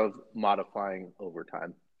favor of modifying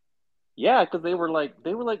overtime. Yeah, because they were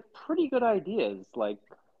pretty good ideas. Like,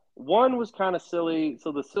 one was kind of silly.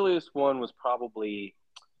 So the silliest one was probably,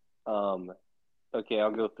 okay,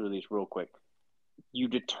 I'll go through these real quick. You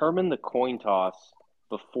determine the coin toss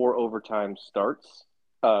before overtime starts,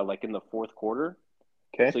 like in the fourth quarter.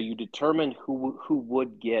 Okay. So you determine who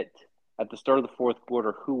would get at the start of the fourth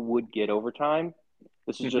quarter, who would get overtime.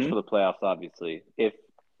 This is just for the playoffs, obviously. If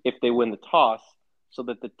they win the toss, so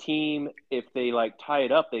that the team, if they like tie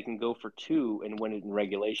it up, they can go for 2 and win it in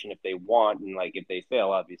regulation if they want, and like if they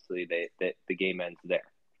fail, obviously the game ends there.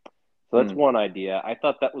 So that's one idea. I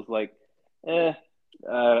thought that was like, I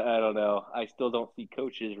don't know. I still don't see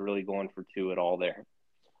coaches really going for 2 at all there.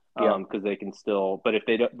 Because they can still, but if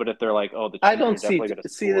they're like, oh, the teams I don't are definitely going to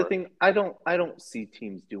see the thing. I don't see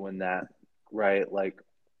teams doing that, right? Like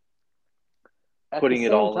putting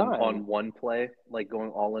it all in on one play, like going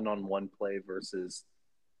all in on one play versus.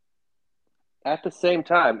 At the same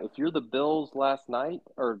time, if you're the Bills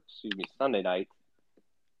Sunday night,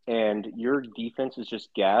 and your defense is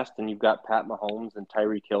just gassed, and you've got Pat Mahomes and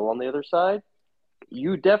Tyreek Hill on the other side,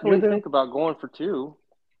 you definitely think about going for 2.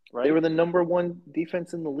 Right? They were the number 1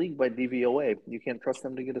 defense in the league by DVOA. You can't trust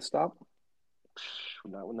them to get a stop?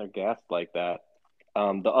 Not when they're gassed like that.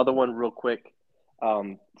 The other one, real quick.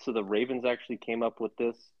 So the Ravens actually came up with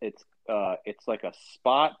this. It's like a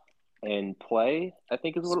spot and play, I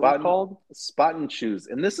think is what it Spot was and- called. Spot and choose.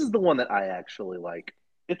 And this is the one that I actually like.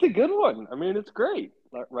 It's a good one. I mean, it's great.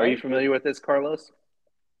 Right? Are you familiar with this, Carlos?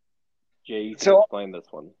 Jay, you can So- explain this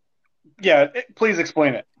one. Yeah, please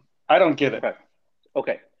explain it. I don't get it.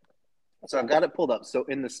 Okay. So I've got it pulled up. So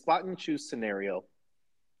in the spot and choose scenario,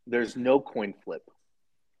 there's no coin flip.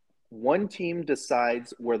 One team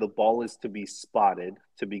decides where the ball is to be spotted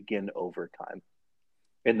to begin overtime.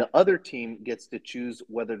 And the other team gets to choose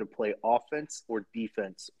whether to play offense or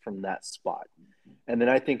defense from that spot. And then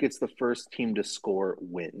I think it's the first team to score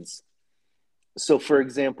wins. So, for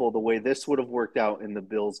example, the way this would have worked out in the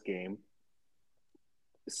Bills game,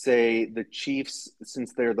 say the Chiefs,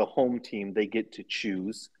 since they're the home team, they get to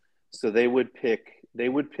choose. So they would pick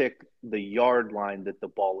the yard line that the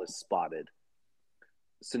ball is spotted.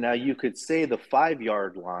 So now you could say the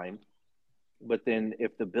 5-yard line, but then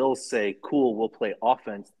if the Bills say, cool, we'll play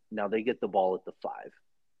offense, now they get the ball at the 5.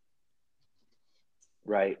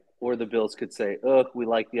 Right? Or the Bills could say, we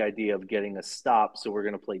like the idea of getting a stop, so we're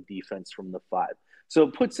going to play defense from the 5. So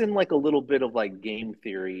it puts in like a little bit of like game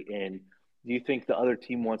theory in, do you think the other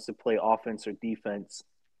team wants to play offense or defense?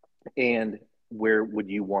 And where would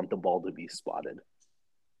you want the ball to be spotted?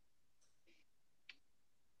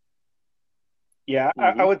 Yeah,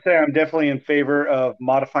 I would say I'm definitely in favor of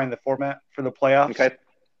modifying the format for the playoffs. Okay.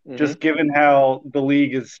 Mm-hmm. Just given how the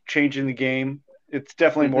league is changing the game, it's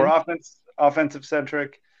definitely more offensive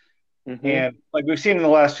centric. Mm-hmm. And like we've seen in the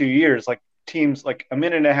last few years, like teams like a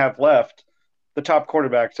minute and a half left, the top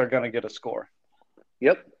quarterbacks are going to get a score.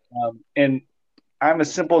 Yep. And I'm a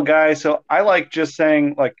simple guy, so I like just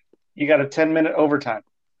saying like you got a 10-minute overtime,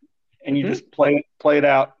 and you just play it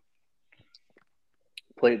out.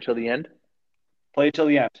 Play it till the end. Play it till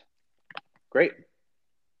the end. Great.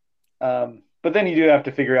 But then you do have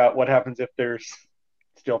to figure out what happens if there's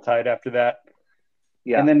still tied after that.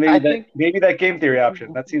 Yeah. And then maybe that game theory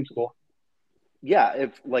option. That seems cool. Yeah,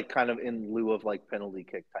 if like kind of in lieu of like penalty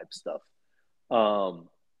kick type stuff.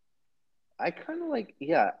 I kind of like,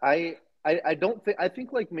 yeah, I don't think, I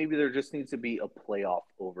think like maybe there just needs to be a playoff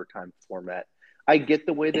overtime format. I get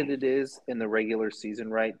the way that it is in the regular season,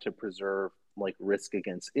 right? To preserve like risk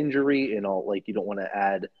against injury and all, like you don't want to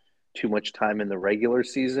add too much time in the regular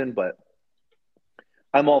season, but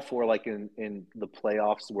I'm all for like in the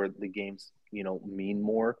playoffs where the games, mean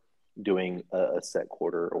more, doing a set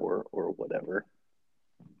quarter or whatever.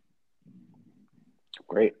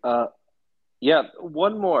 Great. Yeah,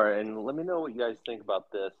 one more, and let me know what you guys think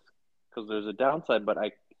about this, because there's a downside, but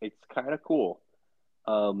it's kind of cool.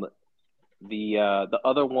 The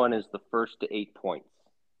other one is the first to 8 points,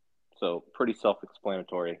 so pretty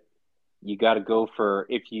self-explanatory. You got to go for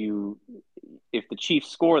if the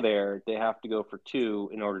Chiefs score there, they have to go for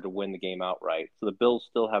 2 in order to win the game outright. So the Bills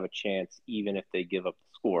still have a chance even if they give up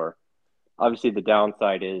the score. Obviously, the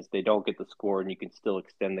downside is they don't get the score, and you can still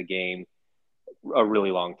extend the game a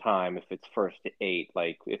really long time if it's first to 8.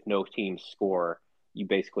 Like if no teams score, you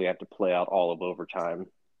basically have to play out all of overtime.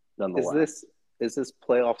 Nonetheless, is this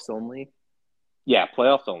playoffs only? Yeah,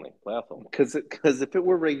 playoffs only. Because if it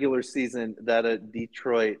were regular season, that a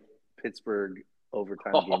Detroit-Pittsburgh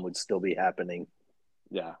overtime game would still be happening.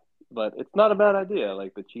 Yeah, but it's not a bad idea.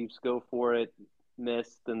 Like the Chiefs go for it, miss,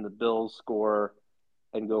 then the Bills score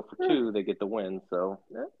and go for 2, they get the win. So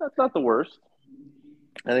that's not the worst.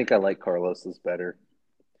 I think I like Carlos's better.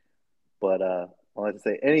 But I'll have to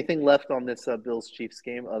say, anything left on this Bills-Chiefs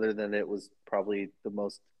game other than it was probably the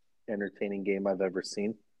most entertaining game I've ever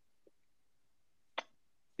seen?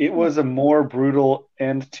 It was a more brutal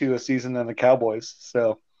end to a season than the Cowboys.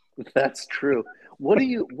 So that's true. What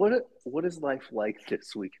is life like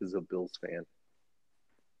this week as a Bills fan?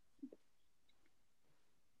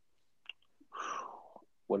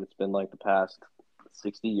 What it's been like the past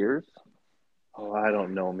 60 years? Oh, I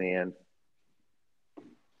don't know, man.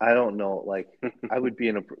 I don't know. Like, I would be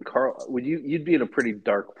you'd be in a pretty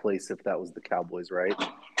dark place if that was the Cowboys, right?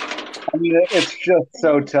 I mean, it's just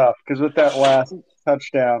so tough because with that last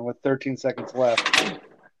touchdown with 13 seconds left.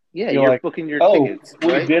 Yeah, you're like, booking your tickets.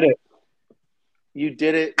 We did it. You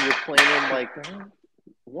did it. You're planning like,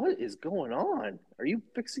 what is going on? Are you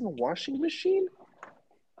fixing a washing machine?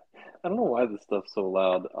 I don't know why this stuff's so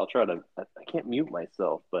loud. I'll try to. I can't mute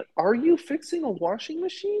myself, but are you fixing a washing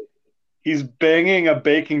machine? He's banging a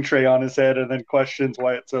baking tray on his head and then questions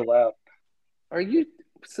why it's so loud. Are you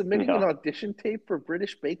submitting an audition tape for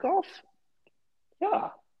British Bake Off? Yeah.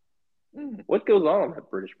 What goes on at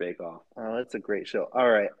British Bake Off? Oh, that's a great show. All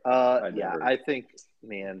right. I think,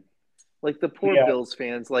 man, like the poor Bills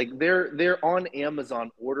fans, like they're on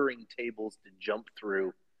Amazon ordering tables to jump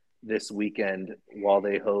through this weekend while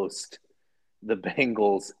they host the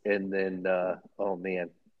Bengals, and then oh man,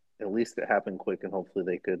 at least it happened quick, and hopefully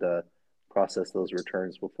they could process those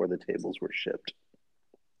returns before the tables were shipped.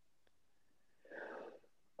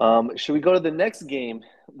 Should we go to the next game,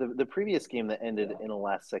 the previous game that ended in a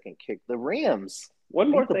last second kick? The Rams. One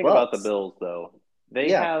more beat the thing about the Bucs. Bills, though. They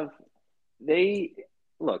Yeah.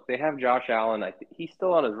 have Josh Allen. He's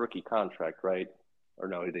still on his rookie contract, right? Or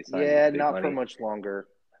no, they signed him Yeah, with big not money. for much longer.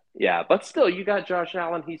 Yeah, but still, you got Josh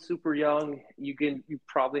Allen. He's super young. You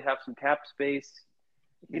probably have some cap space.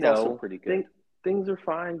 He's also pretty good. Things are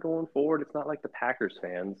fine going forward. It's not like the Packers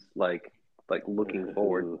fans like looking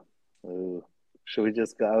forward. Ooh. Should we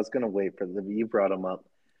just go? I was gonna wait for you brought him up.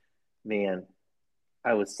 Man,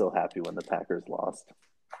 I was so happy when the Packers lost.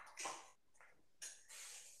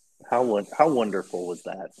 How wonderful was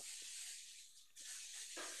that?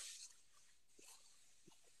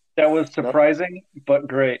 That was surprising, but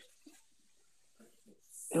great.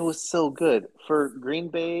 It was so good. For Green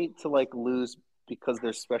Bay to lose because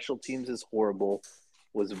their special teams is horrible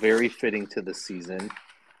was very fitting to the season.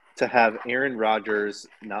 To have Aaron Rodgers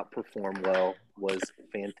not perform well was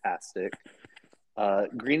fantastic.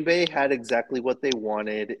 Green Bay had exactly what they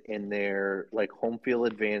wanted in their home field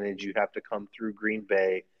advantage. You have to come through Green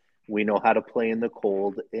Bay. We know how to play in the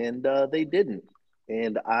cold, and they didn't.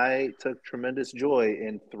 And I took tremendous joy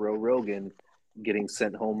in Throw Rogan getting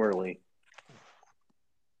sent home early.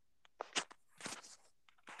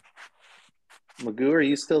 Magoo, are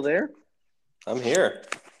you still there? I'm here.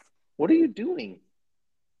 What are you doing?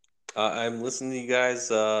 I'm listening to you guys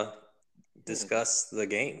discuss the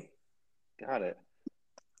game. Got it.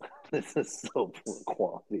 This is so poor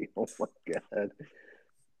quality. Oh my god.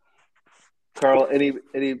 Carl,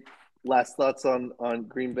 any last thoughts on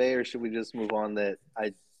Green Bay, or should we just move on? That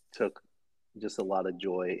I took just a lot of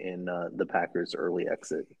joy in the Packers' early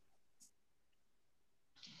exit.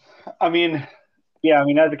 I mean,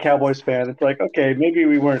 as a Cowboys fan, it's like, okay, maybe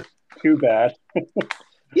we weren't too bad.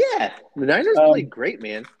 Yeah, the Niners played great,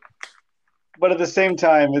 man. But at the same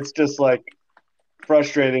time, it's just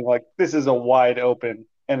frustrating. This is a wide open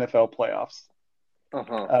NFL playoffs.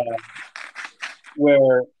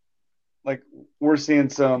 Where we're seeing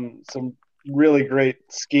some really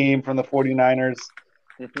great scheme from the 49ers,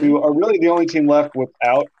 who are really the only team left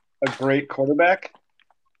without a great quarterback.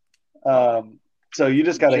 So you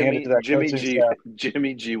just got to hand it to that Jimmy coaching G. staff.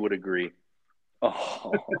 Jimmy G would agree.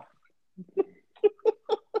 Oh.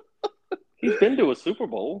 He's been to a Super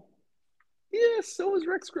Bowl. Yeah, so was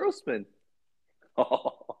Rex Grossman.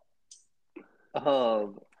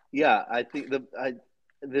 Yeah, I think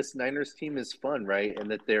this Niners team is fun, right?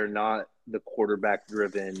 And that they're not the quarterback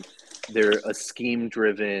driven, they're a scheme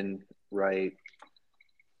driven, right?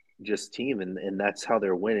 Just team, and that's how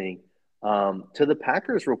they're winning. To the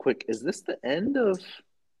Packers, real quick, is this the end of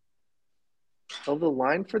the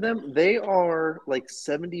line for them? They are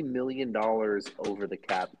 $70 million over the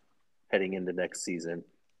cap heading into next season,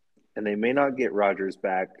 and they may not get Rodgers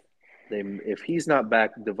back. If he's not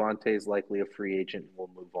back, Devontae is likely a free agent and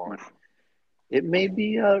will move on. It may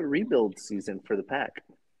be a rebuild season for the Pack,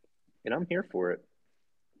 and I'm here for it.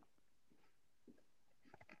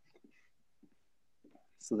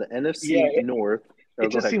 So the NFC North. It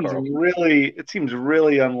just seems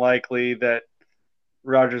really unlikely that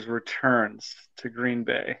Rodgers returns to Green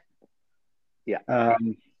Bay. Yeah.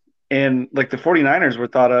 And the 49ers were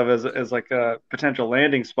thought of as a potential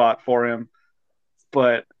landing spot for him.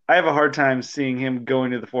 But I have a hard time seeing him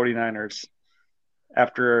going to the 49ers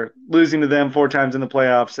after losing to them 4 times in the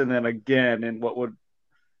playoffs and then again in what would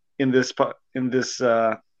in this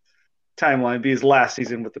timeline be his last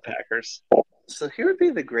season with the Packers. So here would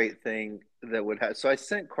be the great thing that would have. So I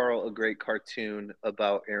sent Carl a great cartoon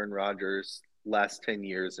about Aaron Rodgers' last 10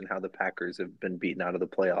 years and how the Packers have been beaten out of the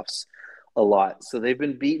playoffs a lot. So they've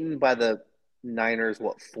been beaten by the Niners,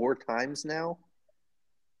 4 times now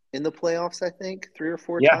in the playoffs, I think? 3 or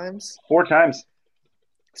 4 times? 4 times.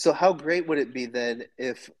 So how great would it be then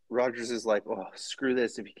if Rodgers is like, oh, screw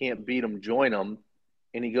this. If you can't beat them, join them.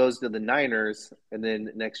 And he goes to the Niners, and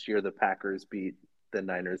then next year the Packers beat the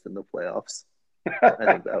Niners in the playoffs.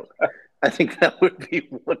 I think that would be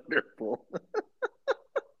wonderful.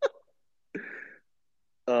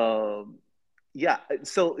 Yeah.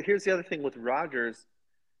 So here's the other thing with Rodgers.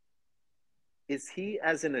 Is he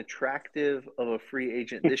as an attractive of a free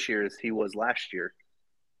agent this year as he was last year?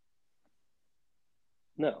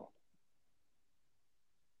 No.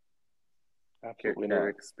 Absolutely Care not. to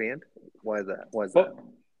expand? Why is that?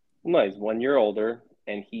 No, he's 1 year older,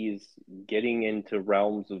 and he's getting into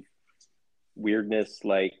realms of weirdness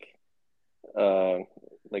like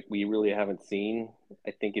we really haven't seen.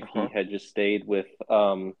 I think if he had just stayed with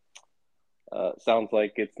Sounds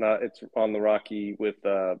like it's not. It's on the Rocky with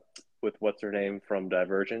what's her name from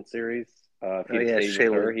Divergent series. If Oh he'd yeah, stayed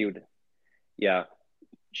with her, Shayla. he would. Yeah,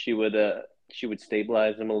 she would. She would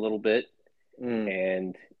stabilize him a little bit,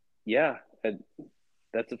 and yeah,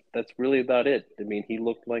 that's really about it. I mean, he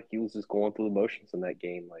looked like he was just going through the motions in that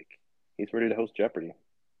game. Like he's ready to host Jeopardy.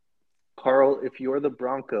 Carl, if you're the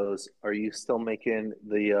Broncos, are you still making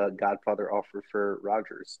the Godfather offer for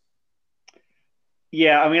Rodgers?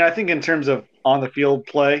 Yeah, I mean, I think in terms of on the field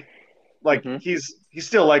play, like Mhm. he's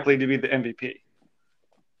still likely to be the MVP.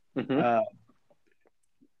 Mhm.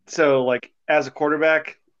 So like as a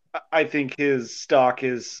quarterback, I think his stock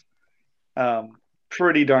is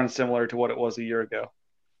pretty darn similar to what it was a year ago.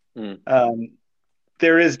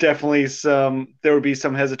 There is definitely there would be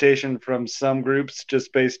some hesitation from some groups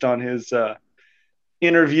just based on his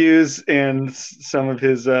interviews and some of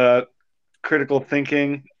his critical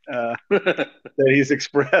thinking that he's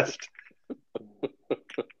expressed.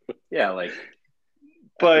 Yeah,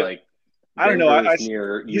 But like I don't know. Denver is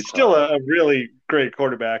near He's Utah. still a really great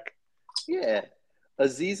quarterback. Yeah.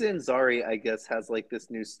 Aziz Ansari, I guess, has like this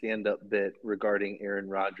new stand-up bit regarding Aaron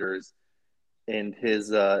Rodgers and his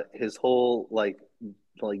whole like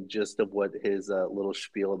gist of what his little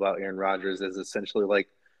spiel about Aaron Rodgers is essentially like,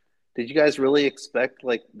 did you guys really expect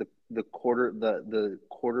like the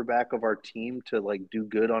quarterback of our team to like do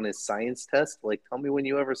good on his science test? Like, tell me when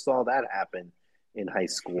you ever saw that happen in high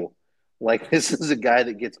school. Like, this is a guy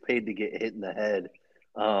that gets paid to get hit in the head,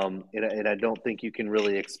 and I don't think you can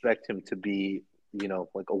really expect him to be,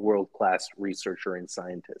 like a world-class researcher and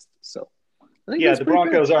scientist. So, I think Yeah, that's the pretty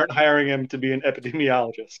Broncos aren't hiring him to be an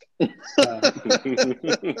epidemiologist.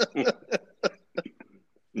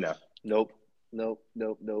 No.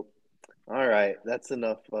 Nope. All right, that's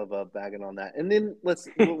enough of bagging on that. And then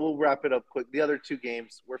we'll wrap it up quick. The other two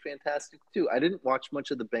games were fantastic too. I didn't watch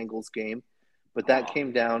much of the Bengals game, but that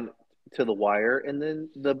came down to the wire. And then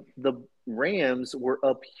the Rams were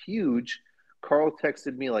up huge. Carl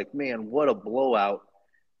texted me like, "Man, what a blowout!"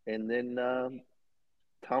 And then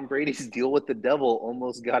Tom Brady's deal with the devil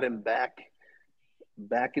almost got him back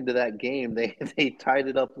into that game. They tied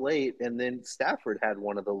it up late, and then Stafford had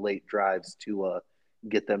one of the late drives to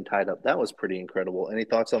get them tied up. That was pretty incredible. Any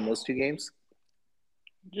thoughts on those two games?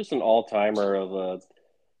 Just an all-timer of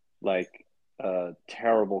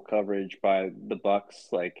terrible coverage by the Bucks.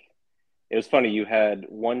 Like it was funny. You had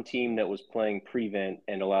one team that was playing prevent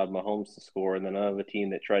and allowed Mahomes to score, and then another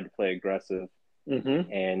team that tried to play aggressive,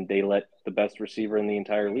 and they let the best receiver in the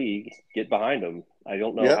entire league get behind him. I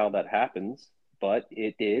don't know how that happens, but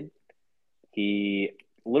it did. He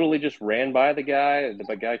literally just ran by the guy.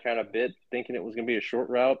 The guy kind of bit, thinking it was going to be a short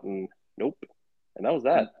route, and nope. And that was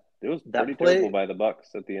that. It was pretty terrible by the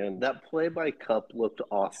Bucks at the end. That play by Cup looked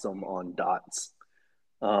awesome on dots,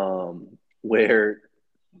 where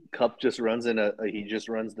Cup just runs he just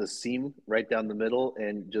runs the seam right down the middle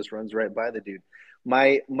and just runs right by the dude.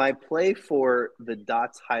 My play for the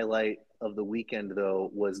dots highlight of the weekend though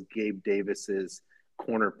was Gabe Davis's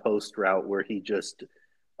corner post route where he just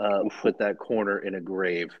put that corner in a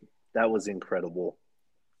grave. That was incredible.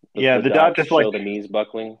 The dots just show the knees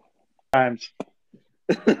buckling. Times.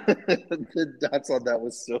 The dots on that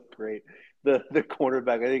was so great. The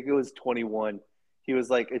cornerback, I think it was 21. He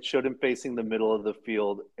was like, it showed him facing the middle of the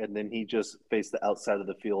field, and then he just faced the outside of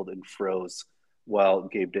the field and froze while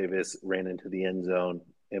Gabe Davis ran into the end zone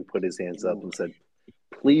and put his hands up and said,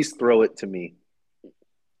 "Please throw it to me."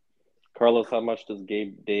 Carlos, how much does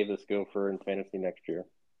Gabe Davis go for in fantasy next year?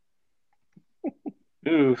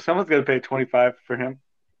 Ooh, someone's going to pay 25 for him.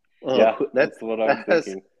 Yeah, that's what I'm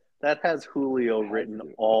thinking. That has Julio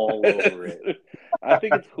written all over it. I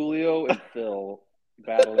think it's Julio and Phil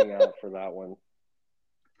battling out for that one.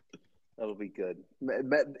 That'll be good.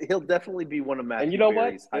 He'll definitely be one of Matthew And you know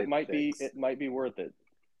Berry's what? It might be worth it.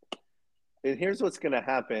 And here's what's going to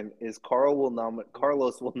happen: is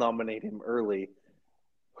Carlos will nominate him early.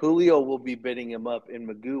 Julio will be bidding him up, and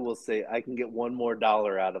Magoo will say, "I can get $1 more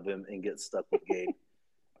out of him and get stuck with Gabe,"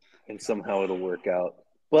 and somehow it'll work out.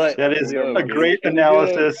 But that is a great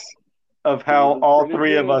analysis of how all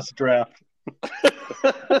three of us draft.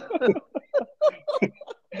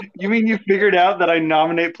 You mean you figured out that I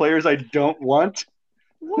nominate players I don't want?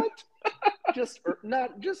 What?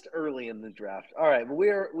 Not just early in the draft. All right, but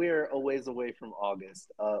we're a ways away from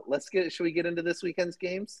August. Should we get into this weekend's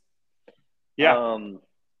games? Yeah.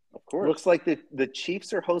 Of course. Looks like the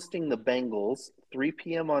Chiefs are hosting the Bengals 3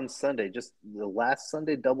 p.m. on Sunday, just the last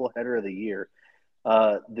Sunday doubleheader of the year.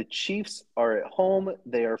 The Chiefs are at home.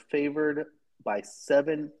 They are favored by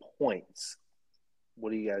 7 points.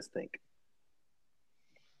 What do you guys think?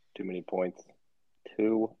 Too many points.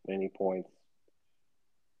 Too many points.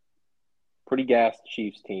 pretty gassed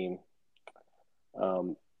Chiefs team.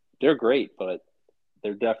 They're great, but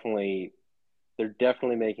they're definitely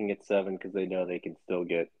making it 7 because they know they can still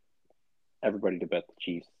get everybody to bet the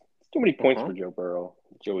Chiefs. It's too many points for Joe Burrow,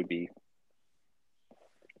 Joey B.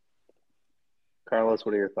 Carlos,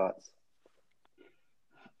 what are your thoughts?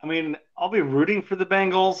 I mean, I'll be rooting for the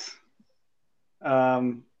Bengals,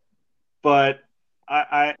 but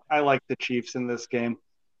I like the Chiefs in this game.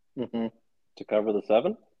 Mm-hmm. To cover the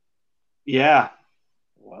 7? Yeah.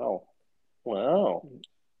 Wow.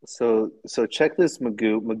 So check this,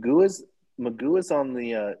 Magoo. Magoo is on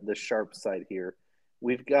the sharp side here.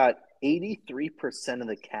 We've got 83% of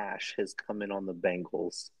the cash has come in on the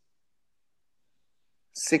Bengals.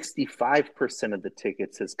 65% of the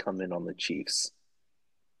tickets has come in on the Chiefs.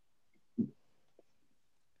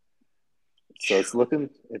 So it's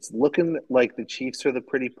looking like the Chiefs are the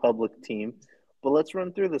pretty public team. But let's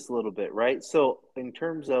run through this a little bit, right? So in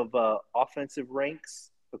terms of offensive ranks,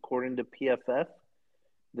 according to PFF,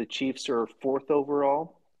 the Chiefs are 4th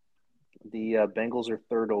overall. The Bengals are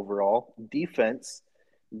 3rd overall. Defense,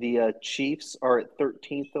 the Chiefs are at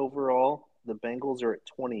 13th overall. The Bengals are at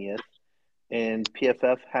 20th. And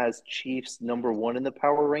PFF has Chiefs number 1 in the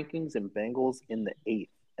power rankings and Bengals in the 8th,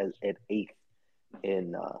 at 8th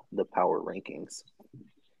in the power rankings.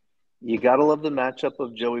 You got to love the matchup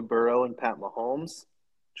of Joey Burrow and Pat Mahomes.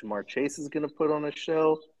 Jamar Chase is going to put on a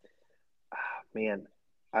show. Man,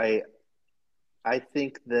 I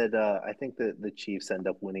think that the Chiefs end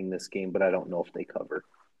up winning this game, but I don't know if they cover.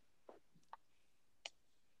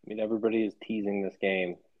 I mean, everybody is teasing this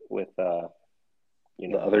game with the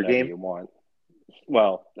other game you want.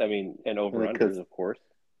 Well, I mean, and over-unders, of course.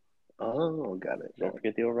 Oh, got it. Don't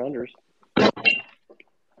forget the over-unders.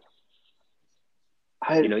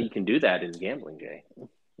 You can do that in gambling, Jay.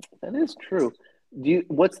 That is true. Give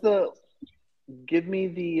me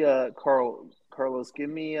the Carlos, give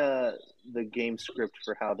me the game script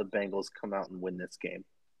for how the Bengals come out and win this game.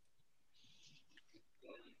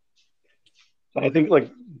 I think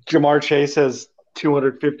Jamar Chase has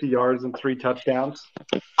 250 yards and 3 touchdowns.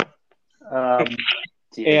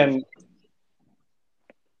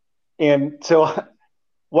 And so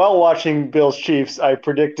while watching Bills Chiefs, I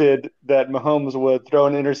predicted that Mahomes would throw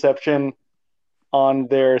an interception on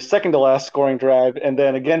their second to last scoring drive, and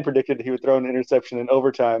then again predicted he would throw an interception in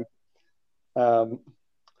overtime.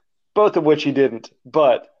 Both of which he didn't.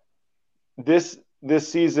 But this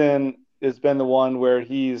season has been the one where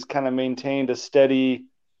he's kind of maintained a steady,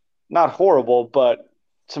 not horrible, but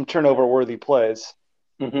some turnover-worthy plays.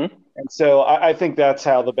 Mm-hmm. And so I think that's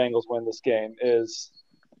how the Bengals win this game is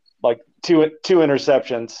two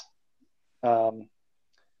interceptions. And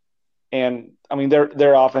I mean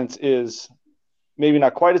their offense is maybe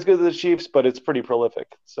not quite as good as the Chiefs, but it's pretty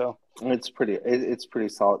prolific. So it's pretty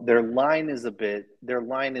solid. Their line is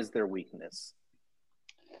their weakness.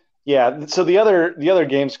 Yeah. So the other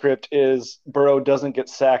game script is Burrow doesn't get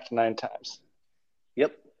sacked 9 times.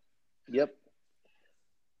 Yep.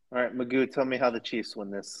 All right, Magoo, tell me how the Chiefs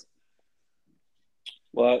win this.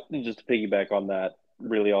 Well, just to piggyback on that,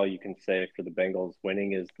 really all you can say for the Bengals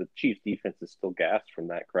winning is the Chiefs defense is still gassed from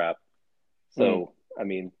that crap. So, I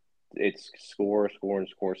mean, it's score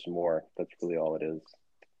some more. That's really all it is.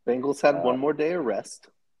 Bengals had one more day of rest.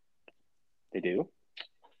 They do?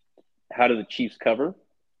 How do the Chiefs cover? Is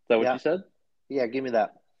that what you said? Yeah, give me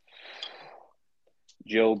that.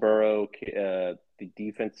 Joe Burrow, the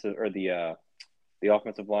defensive or the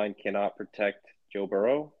offensive line cannot protect Joe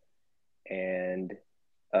Burrow, and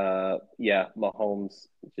Mahomes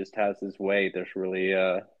just has his way. There's really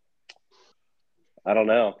I don't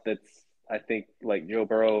know. I think Joe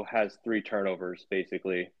Burrow has 3 turnovers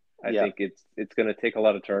basically. I think it's going to take a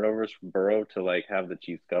lot of turnovers for Burrow to have the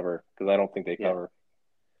Chiefs cover because I don't think they cover.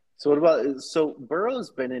 So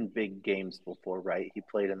Burrow's been in big games before, right? He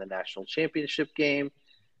played in the national championship game.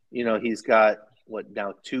 He's got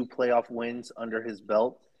 2 playoff wins under his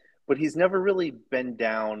belt, but he's never really been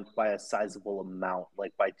down by a sizable amount,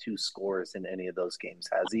 by 2 scores in any of those games,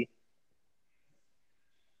 has he?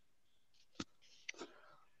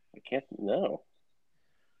 I can't know.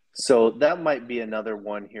 So that might be another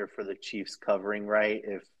one here for the Chiefs covering, right?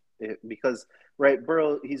 Because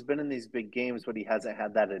Burrow, he's been in these big games, but he hasn't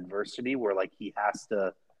had that adversity where he has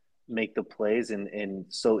to make the plays, and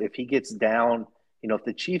so if he gets down, if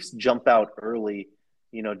the Chiefs jump out early,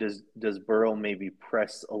 does Burrow maybe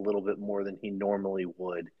press a little bit more than he normally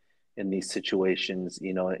would in these situations,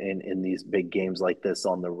 in these big games like this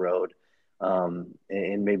on the road,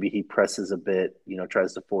 and maybe he presses a bit,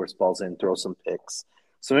 tries to force balls in, throw some picks.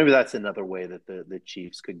 So maybe that's another way that the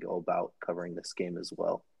Chiefs could go about covering this game as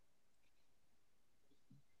well.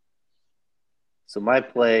 So my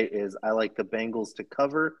play is I like the Bengals to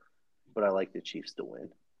cover, but I like the Chiefs to win.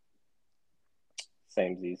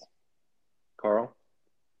 Samesies. Carl?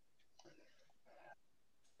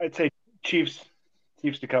 I'd say Chiefs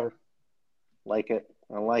to cover. Like it.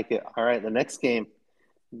 I like it. All right, the next game.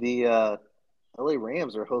 The LA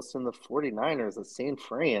Rams are hosting the 49ers at San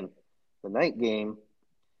Fran, the night game.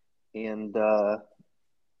 And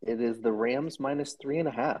it is the Rams minus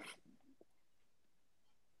 3.5.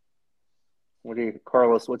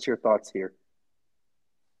 Carlos, what's your thoughts here?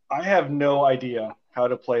 I have no idea how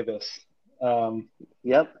to play this.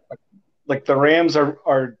 Yep. Like the Rams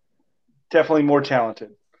are definitely more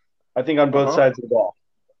talented. I think on both sides of the ball.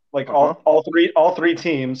 Like all three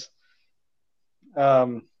teams,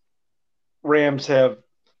 Rams have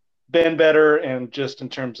been better and just in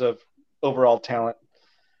terms of overall talent.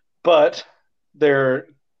 But they're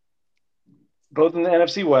both in the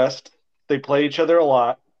NFC West. They play each other a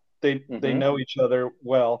lot. They know each other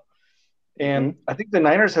well. And I think the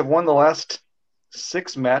Niners have won the last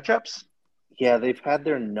 6 matchups. Yeah, they've had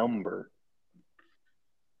their number.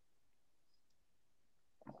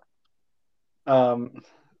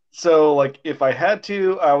 So, like, if I had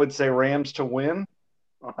to, I would say Rams to win,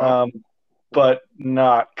 but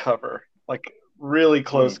not cover. Like, really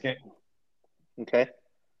close game. Okay.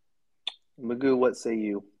 Magoo, what say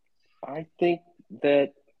you? I think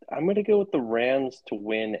that I'm going to go with the Rams to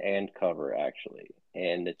win and cover, actually.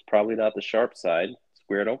 And it's probably not the sharp side.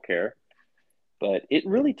 Square don't care. But it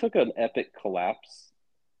really took an epic collapse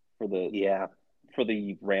for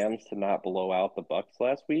the Rams to not blow out the Bucs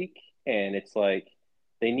last week. And it's like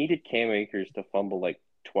they needed Cam Akers to fumble like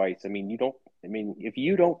twice. If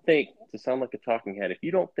you don't think, to sound like a talking head, if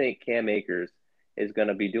you don't think Cam Akers is going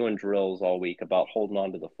to be doing drills all week about holding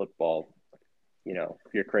on to the football,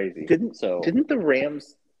 you're crazy. Didn't the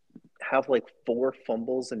Rams have like 4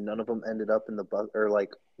 fumbles and none of them ended up in the Bucs, or like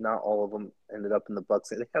not all of them ended up in the Bucs?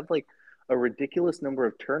 They had like a ridiculous number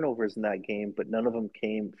of turnovers in that game, but none of them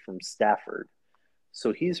came from Stafford.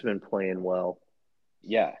 So he's been playing well.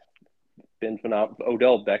 Yeah. Been phenomenal.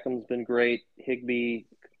 Odell Beckham's been great. Higbee,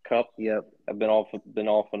 Kupp, have been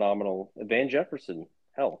all phenomenal. Van Jefferson,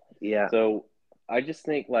 hell. Yeah. So I just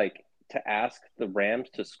think like to ask the Rams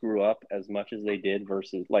to screw up as much as they did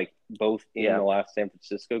versus like both in the last San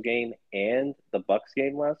Francisco game and the Bucs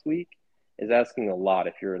game last week is asking a lot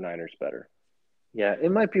if you're a Niners better. Yeah,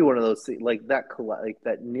 it might be one of those things, like that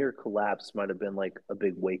near collapse might have been like a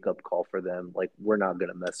big wake up call for them. Like, we're not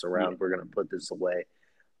going to mess around. Yeah. We're going to put this away.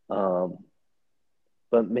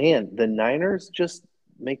 But man, the Niners just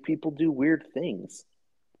make people do weird things.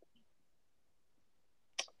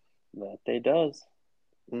 That they does.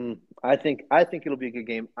 I think it'll be a good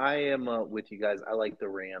game. I am with you guys. I like the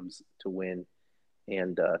Rams to win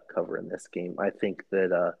and cover in this game. I think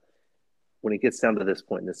that when it gets down to this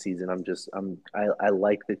point in the season, I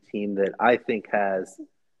like the team that I think has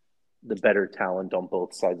the better talent on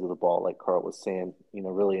both sides of the ball, like Carl was saying,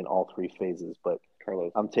 really in all 3 phases. But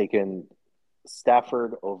Carlos, I'm taking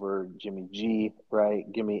Stafford over Jimmy G,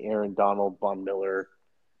 right? Give me Aaron Donald, Von Miller,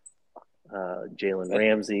 Jalen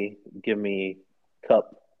Ramsey. Give me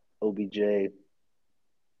Kupp, OBJ,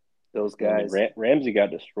 those guys. Ramsey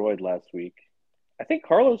got destroyed last week. I think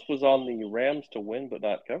Carlos was on the Rams to win but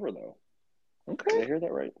not cover, though. Okay. Did I hear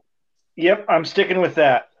that right? Yep, I'm sticking with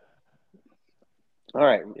that. All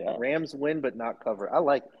right. Yeah. Rams win but not cover.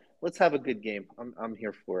 Let's have a good game. I'm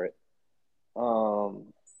here for it.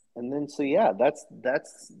 And then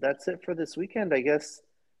that's it for this weekend. I guess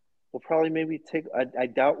we'll probably maybe I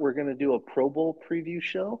doubt we're going to do a Pro Bowl preview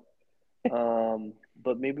show.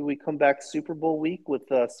 But maybe we come back Super Bowl week with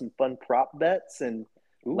some fun prop bets. And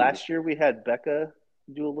last year we had Becca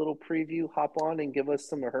do a little preview, hop on and give us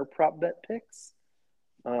some of her prop bet picks.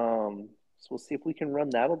 So we'll see if we can run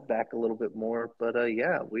that back a little bit more. But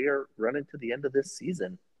we are running to the end of this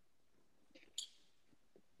season.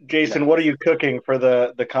 Jason, what are you cooking for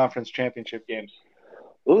the conference championship game?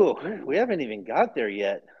 Ooh, we haven't even got there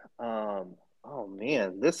yet. Oh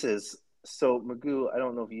man, this is so Magoo. I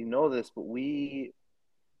don't know if you know this, but we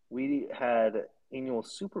had annual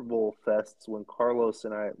Super Bowl fests when Carlos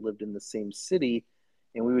and I lived in the same city,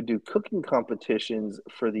 and we would do cooking competitions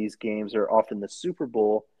for these games, or often the Super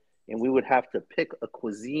Bowl, and we would have to pick a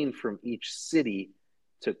cuisine from each city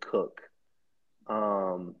to cook.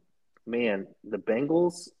 Man, the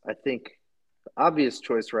Bengals, I think the obvious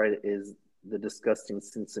choice, right, is the disgusting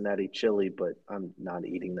Cincinnati chili, but I'm not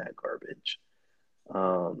eating that garbage.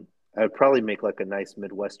 I'd probably make like a nice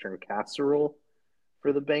Midwestern casserole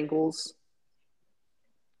for the Bengals.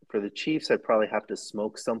 For the Chiefs, I'd probably have to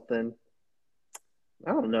smoke something.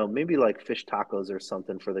 I don't know, maybe like fish tacos or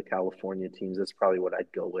something for the California teams. That's probably what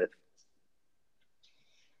I'd go with.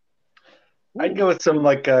 I'd go with some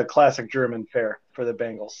classic German fare for the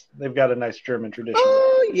Bengals. They've got a nice German tradition.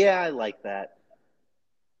 Oh, yeah, I like that.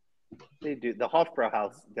 They do. The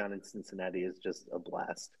Hofbrauhaus down in Cincinnati is just a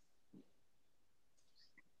blast.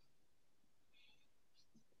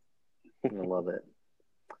 I love it.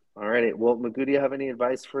 All right. Well, Magoo, do you have any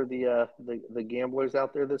advice for the gamblers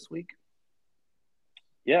out there this week?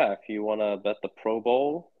 Yeah, if you want to bet the Pro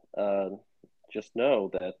Bowl, just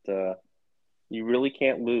know that you really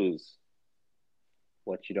can't lose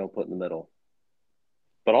what you don't put in the middle.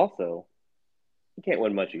 But also, you can't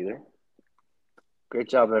win much either. Great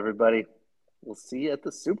job, everybody. We'll see you at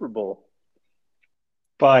the Super Bowl.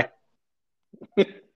 Bye.